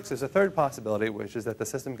 With Nux, there's a third possibility, which is that the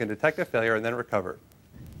system can detect a failure and then recover.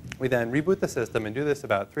 We then reboot the system and do this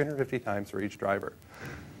about 350 times for each driver.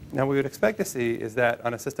 Now, what we would expect to see is that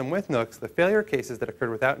on a system with Nux, the failure cases that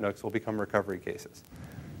occurred without Nux will become recovery cases.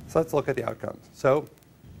 So let's look at the outcomes. So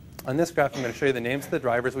on this graph, I'm going to show you the names of the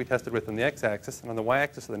drivers we tested with on the x-axis, and on the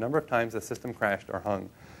y-axis are the number of times the system crashed or hung.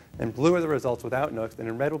 In blue are the results without Nux, and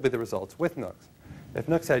in red will be the results with Nux. If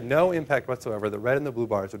Nux had no impact whatsoever, the red and the blue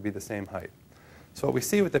bars would be the same height. So what we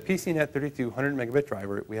see with the PCNet 3200 megabit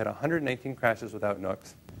driver, we had 119 crashes without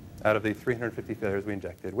Nux out of the 350 failures we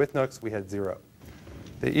injected. With Nux, we had 0.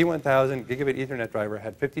 The E1000 gigabit Ethernet driver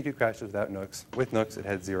had 52 crashes without Nux. With Nux, it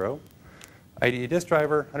had 0. IDE disk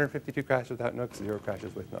driver, 152 crashes without Nux, 0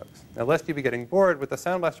 crashes with Nux. Now, lest you be getting bored with the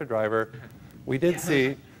Sound Blaster driver, we did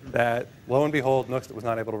see that, lo and behold, Nux was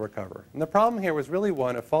not able to recover. And the problem here was really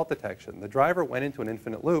one of fault detection. The driver went into an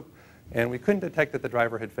infinite loop, and we couldn't detect that the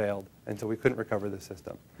driver had failed, and so we couldn't recover the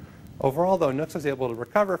system. Overall, though, Nux was able to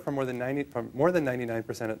recover from more than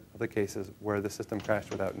 99% of the cases where the system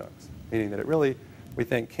crashed without Nux, meaning that it really, we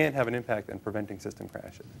think, can have an impact on preventing system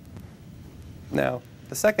crashes. Now,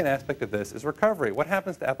 the second aspect of this is recovery. What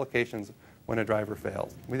happens to applications when a driver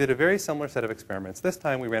fails? We did a very similar set of experiments. This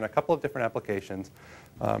time, we ran a couple of different applications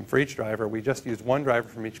for each driver. We just used one driver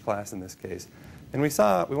from each class in this case. And we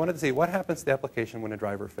wanted to see what happens to the application when a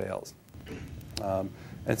driver fails.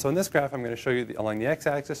 And so in this graph, I'm going to show you along the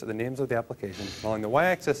x-axis are the names of the applications. Along the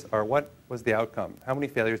y-axis are what was the outcome. How many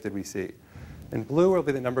failures did we see? In blue will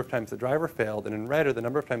be the number of times the driver failed, and in red are the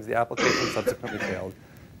number of times the application subsequently failed,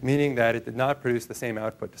 meaning that it did not produce the same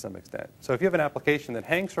output to some extent. So if you have an application that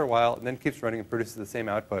hangs for a while and then keeps running and produces the same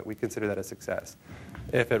output, we consider that a success.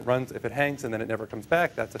 If it hangs and then it never comes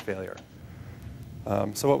back, that's a failure.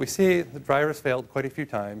 So what we see, the drivers failed quite a few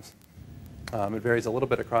times. It varies a little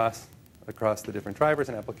bit across the different drivers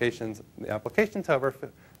and applications. The applications, however,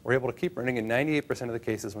 were able to keep running in 98% of the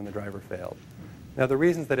cases when the driver failed. Now, the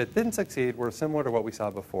reasons that it didn't succeed were similar to what we saw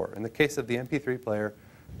before. In the case of the MP3 player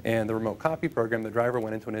and the remote copy program, the driver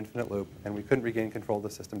went into an infinite loop, and we couldn't regain control of the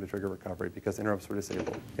system to trigger recovery because interrupts were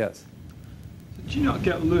disabled. Yes? Do you not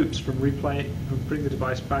get loops from replaying, from putting the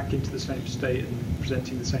device back into the same state and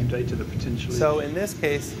presenting the same data that potentially... So in this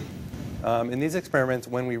case, in these experiments,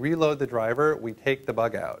 when we reload the driver, we take the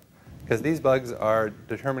bug out. because these bugs are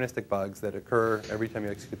deterministic bugs that occur every time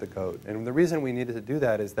you execute the code. And the reason we needed to do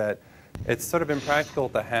that is that it's sort of impractical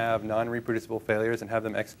to have non-reproducible failures and have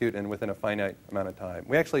them execute within a finite amount of time.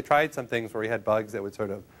 We actually tried some things where we had bugs that would sort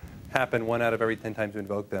of happen 1 out of every 10 times you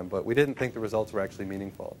invoke them, but we didn't think the results were actually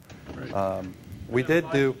meaningful. Right. We did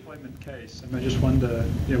do deployment case. I just wonder,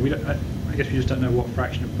 we don't, I guess we just don't know what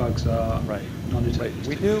fraction of bugs are non-detected.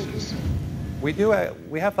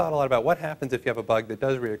 We have thought a lot about what happens if you have a bug that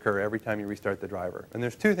does reoccur every time you restart the driver. And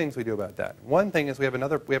there's 2 things we do about that. One thing is we have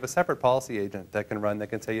a separate policy agent that can run that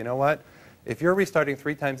can say, you know what, if you're restarting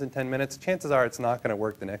 3 times in 10 minutes, chances are it's not going to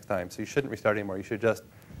work the next time. So you shouldn't restart anymore. You should just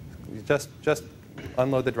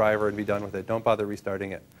unload the driver and be done with it. Don't bother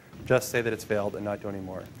restarting it. Just say that it's failed and not do any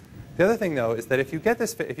more. The other thing, though, is that if you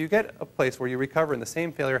get a place where you recover and the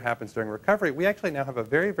same failure happens during recovery, we actually now have a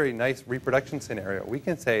very, very nice reproduction scenario. We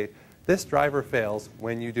can say this driver fails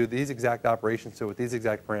when you do these exact operations to it with these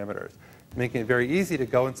exact parameters, making it very easy to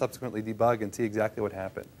go and subsequently debug and see exactly what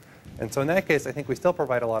happened. And so in that case, I think we still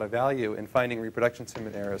provide a lot of value in finding reproduction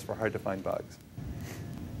scenarios for hard-to-find bugs.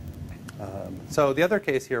 So the other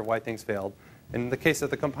case here of why things failed, in the case of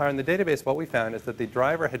the compiler in the database, what we found is that the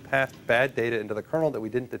driver had passed bad data into the kernel that we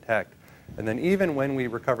didn't detect. And then even when we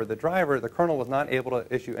recovered the driver, the kernel was not able to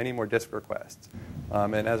issue any more disk requests.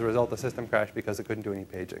 And as a result, the system crashed because it couldn't do any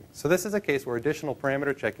paging. So this is a case where additional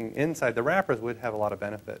parameter checking inside the wrappers would have a lot of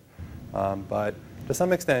benefit. But to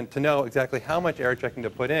some extent, to know exactly how much error checking to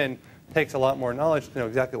put in takes a lot more knowledge to know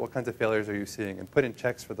exactly what kinds of failures are you seeing and put in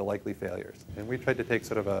checks for the likely failures. And we tried to take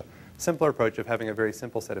sort of a simpler approach of having a very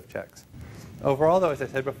simple set of checks. Overall, though, as I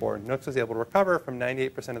said before, Nooks was able to recover from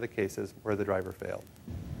 98% of the cases where the driver failed.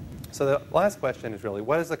 So the last question is really,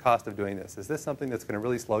 what is the cost of doing this? Is this something that's going to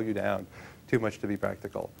really slow you down too much to be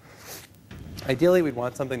practical? Ideally, we'd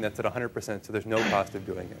want something that's at 100%, so there's no cost of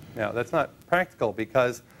doing it. Now, that's not practical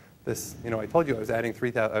because this, I told you I was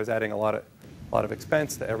adding a lot of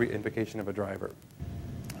expense to every invocation of a driver.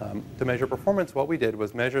 To measure performance, what we did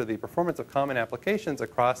was measure the performance of common applications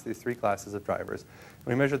across these 3 classes of drivers.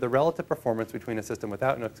 We measured the relative performance between a system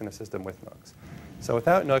without Nooks and a system with Nooks. So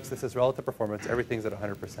without Nooks, this is relative performance. Everything's at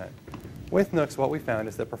 100%. With Nooks, what we found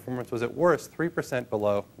is that performance was at worst 3%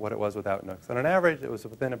 below what it was without Nooks. On an average, it was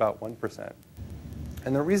within about 1%.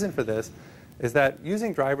 And the reason for this is that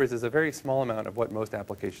using drivers is a very small amount of what most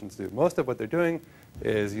applications do. Most of what they're doing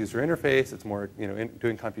is user interface. It's more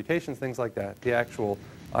doing computations, things like that. The actual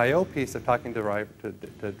I/O piece of talking to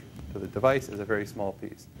the device is a very small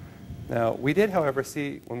piece. Now, we did, however,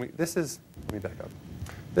 see let me back up.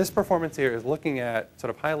 This performance here is looking at sort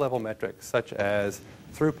of high-level metrics such as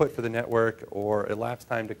throughput for the network or elapsed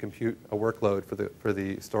time to compute a workload for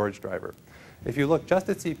the storage driver. If you look just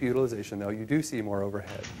at CPU utilization, though, you do see more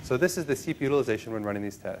overhead. So this is the CPU utilization when running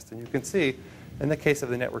these tests. And you can see, in the case of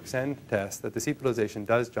the network send test, that the CPU utilization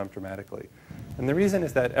does jump dramatically. And the reason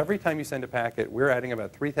is that every time you send a packet, we're adding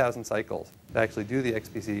about 3,000 cycles to actually do the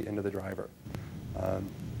XPC into the driver.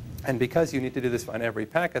 And because you need to do this on every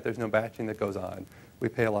packet, there's no batching that goes on. We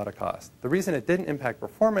pay a lot of cost. The reason it didn't impact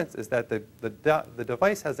performance is that the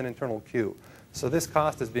device has an internal queue. So this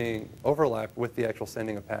cost is being overlapped with the actual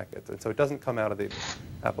sending of packets. And so it doesn't come out of the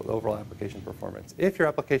overall application performance. If your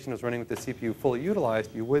application was running with the CPU fully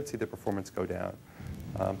utilized, you would see the performance go down.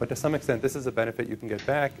 But to some extent, this is a benefit you can get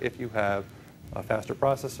back if you have a faster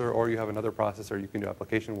processor or you have another processor you can do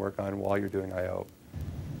application work on while you're doing I/O.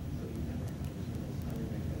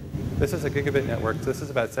 This is a gigabit network. So this is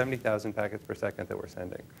about 70,000 packets per second that we're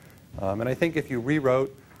sending. And I think if you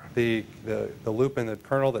rewrote the loop in the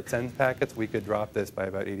kernel that sends packets, we could drop this by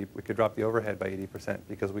about 80. We could drop the overhead by 80%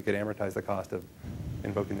 because we could amortize the cost of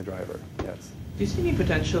invoking the driver. Yes. Do you see any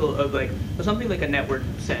potential of something like a network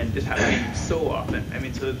send is happening so often? I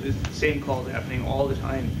mean, so the same calls are happening all the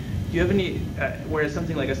time. Do you have any, whereas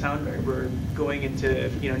something like a sound driver going into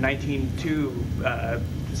 19.2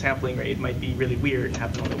 sampling rate might be really weird and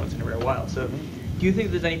happen only once in a rare while. So do you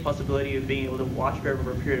think there's any possibility of being able to watch a driver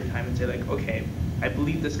for a period of time and say okay, I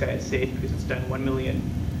believe this guy is safe because it's done 1 million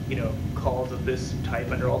calls of this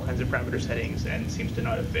type under all kinds of parameter settings and seems to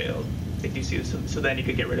not have failed? Do you see this? So then you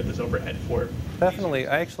could get rid of this overhead for definitely.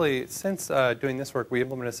 I actually, since doing this work, we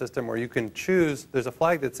implemented a system where you can choose. There's a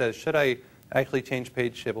flag that says, should I actually change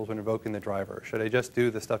page tables when invoking the driver? Should I just do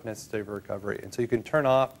the stuff necessary for recovery? And so you can turn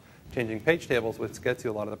off changing page tables, which gets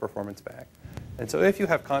you a lot of the performance back. And so if you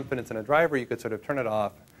have confidence in a driver, you could sort of turn it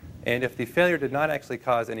off. And if the failure did not actually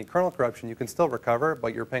cause any kernel corruption, you can still recover,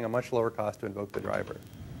 but you're paying a much lower cost to invoke the driver.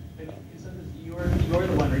 You're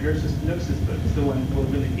the one, or your system, Nooks is the one who will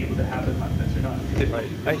really be able to have the confidence or not.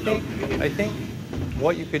 Right. I think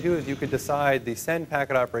what you could do is you could decide the send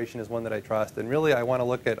packet operation is one that I trust, and really I want to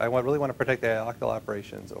look at, really want to protect the octal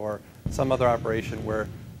operations or some other operation where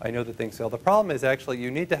I know that things fail. The problem is actually you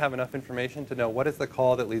need to have enough information to know what is the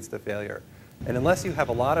call that leads to failure. And unless you have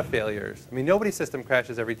a lot of failures, I mean, nobody's system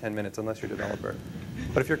crashes every 10 minutes unless you're a developer.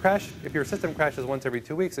 But if your system crashes once every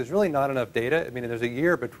 2 weeks, there's really not enough data. I mean, there's a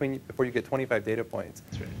year before you get 25 data points.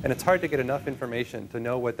 That's right. And it's hard to get enough information to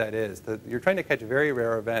know what that is. You're trying to catch very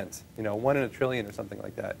rare events, 1 in a trillion or something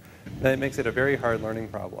like that. And that makes it a very hard learning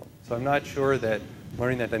problem. So I'm not sure that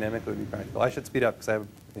learning that dynamically would be practical. I should speed up because I have,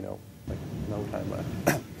 like no time left.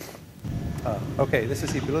 Okay, this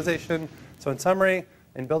is heap utilization. So in summary,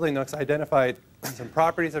 in building Nooks, I identified some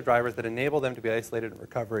properties of drivers that enable them to be isolated in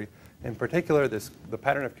recovery. In particular, the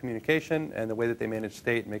pattern of communication and the way that they manage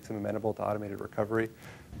state makes them amenable to automated recovery.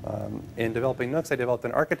 In developing Nooks, I developed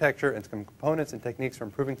an architecture and some components and techniques for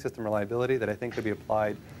improving system reliability that I think could be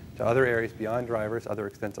applied to other areas beyond drivers, other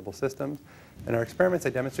extensible systems. In our experiments, I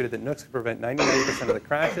demonstrated that Nooks could prevent 99% of the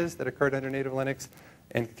crashes that occurred under native Linux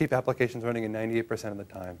and keep applications running in 98% of the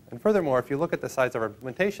time. And furthermore, if you look at the size of our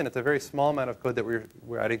implementation, it's a very small amount of code that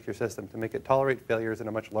we're adding to your system to make it tolerate failures in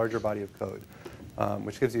a much larger body of code,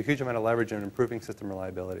 which gives you a huge amount of leverage in improving system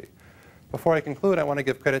reliability. Before I conclude, I want to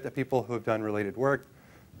give credit to people who have done related work.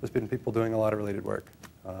 There's been people doing a lot of related work.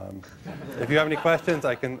 If you have any questions,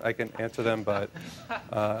 I can answer them, but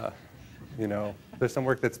there's some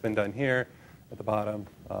work that's been done here at the bottom.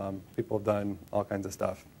 People have done all kinds of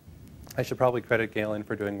stuff. I should probably credit Galen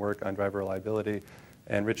for doing work on driver reliability,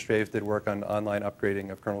 and Rich Draves did work on online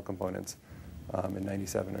upgrading of kernel components in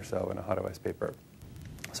 '97 or so in a HotOS paper.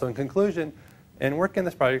 So in conclusion, in working in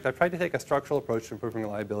this project, I've tried to take a structural approach to improving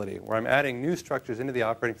reliability, where I'm adding new structures into the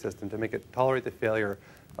operating system to make it tolerate the failure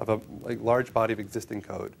of a large body of existing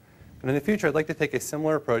code. And in the future, I'd like to take a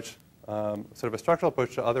similar approach, sort of a structural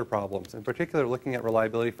approach to other problems, in particular looking at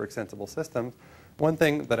reliability for extensible systems. One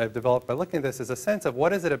thing that I've developed by looking at this is a sense of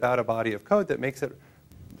what is it about a body of code that makes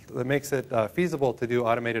it feasible to do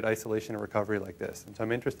automated isolation and recovery like this. And so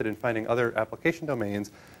I'm interested in finding other application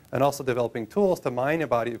domains and also developing tools to mine a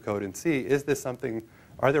body of code and see, is this something,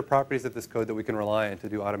 are there properties of this code that we can rely on to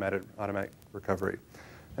do automatic recovery?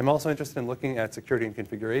 I'm also interested in looking at security and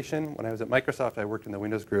configuration. When I was at Microsoft, I worked in the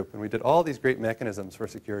Windows group, and we did all these great mechanisms for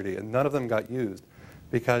security, and none of them got used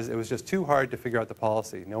because it was just too hard to figure out the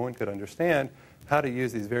policy. No one could understand how to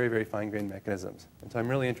use these very, very fine-grained mechanisms. And so I'm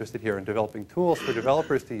really interested here in developing tools for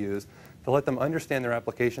developers to use to let them understand their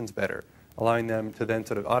applications better, allowing them to then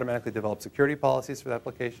sort of automatically develop security policies for the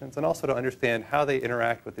applications, and also to understand how they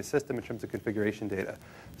interact with the system in terms of configuration data,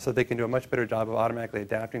 so they can do a much better job of automatically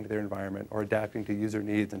adapting to their environment or adapting to user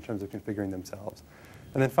needs in terms of configuring themselves.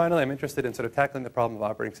 And then finally, I'm interested in sort of tackling the problem of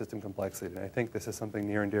operating system complexity. And I think this is something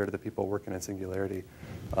near and dear to the people working on Singularity.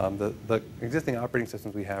 The existing operating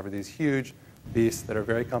systems we have are these huge beasts that are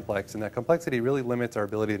very complex, and that complexity really limits our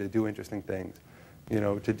ability to do interesting things.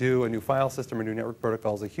 To do a new file system or new network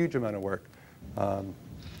protocol is a huge amount of work. And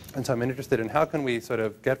so I'm interested in how can we sort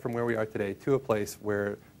of get from where we are today to a place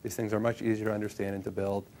where these things are much easier to understand and to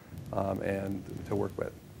build and to work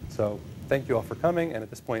with. So thank you all for coming. And at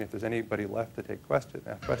this point, if there's anybody left to ask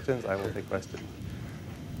questions, I will take questions.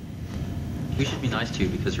 We should be nice to you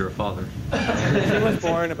because you're a father. She was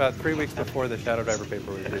born about 3 weeks before the Shadow Driver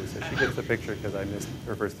paper was due, so she gets the picture because I missed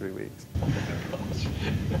her first 3 weeks.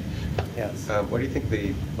 Yes. What do you think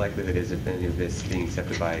the likelihood is of any of this being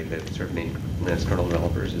accepted by the sort of main Linux kernel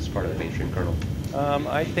developers as part of the mainstream kernel?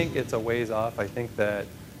 I think it's a ways off. I think that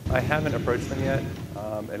I haven't approached them yet,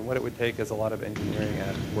 and what it would take is a lot of engineering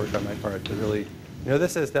work on my part to really,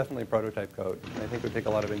 this is definitely prototype code. I think it would take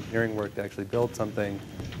a lot of engineering work to actually build something,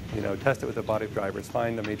 test it with a body of drivers,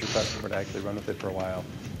 find a major customer to actually run with it for a while.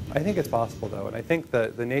 I think it's possible, though, and I think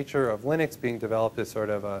that the nature of Linux being developed as sort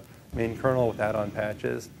of a main kernel with add-on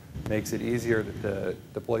patches makes it easier to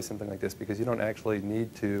deploy something like this because you don't actually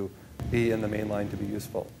need to be in the main line to be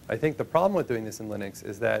useful. I think the problem with doing this in Linux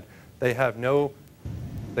is that they have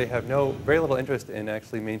very little interest in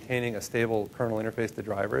actually maintaining a stable kernel interface to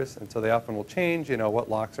drivers, and so they often will change, what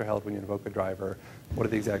locks are held when you invoke a driver, what are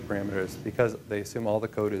the exact parameters, because they assume all the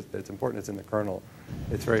code that's important is in the kernel.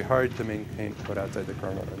 It's very hard to maintain code outside the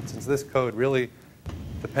kernel, and since this code really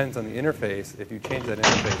depends on the interface, if you change that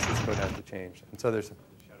interface, this code has to change. And so there's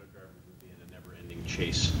Shadow driver would be in a never-ending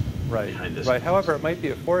chase behind this. Right. However, it might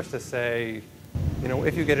be a force to say,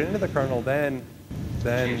 if you get it into the kernel, then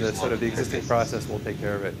the sort of the existing process will take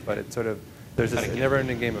care of it. But it's sort of there's this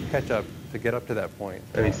never-ending game of catch-up to get up to that point.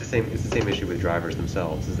 I mean, it's the same issue with drivers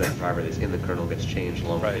themselves. Is that driver that's in the kernel gets changed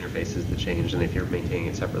along with interfaces that change, and if you're maintaining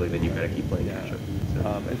it separately, then you've got to keep playing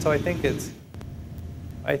catch-up. And so I think it's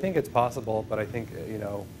I think it's possible, but I think,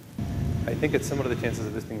 I think it's similar to the chances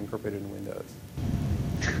of this being incorporated in Windows.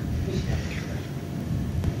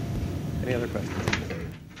 Any other questions?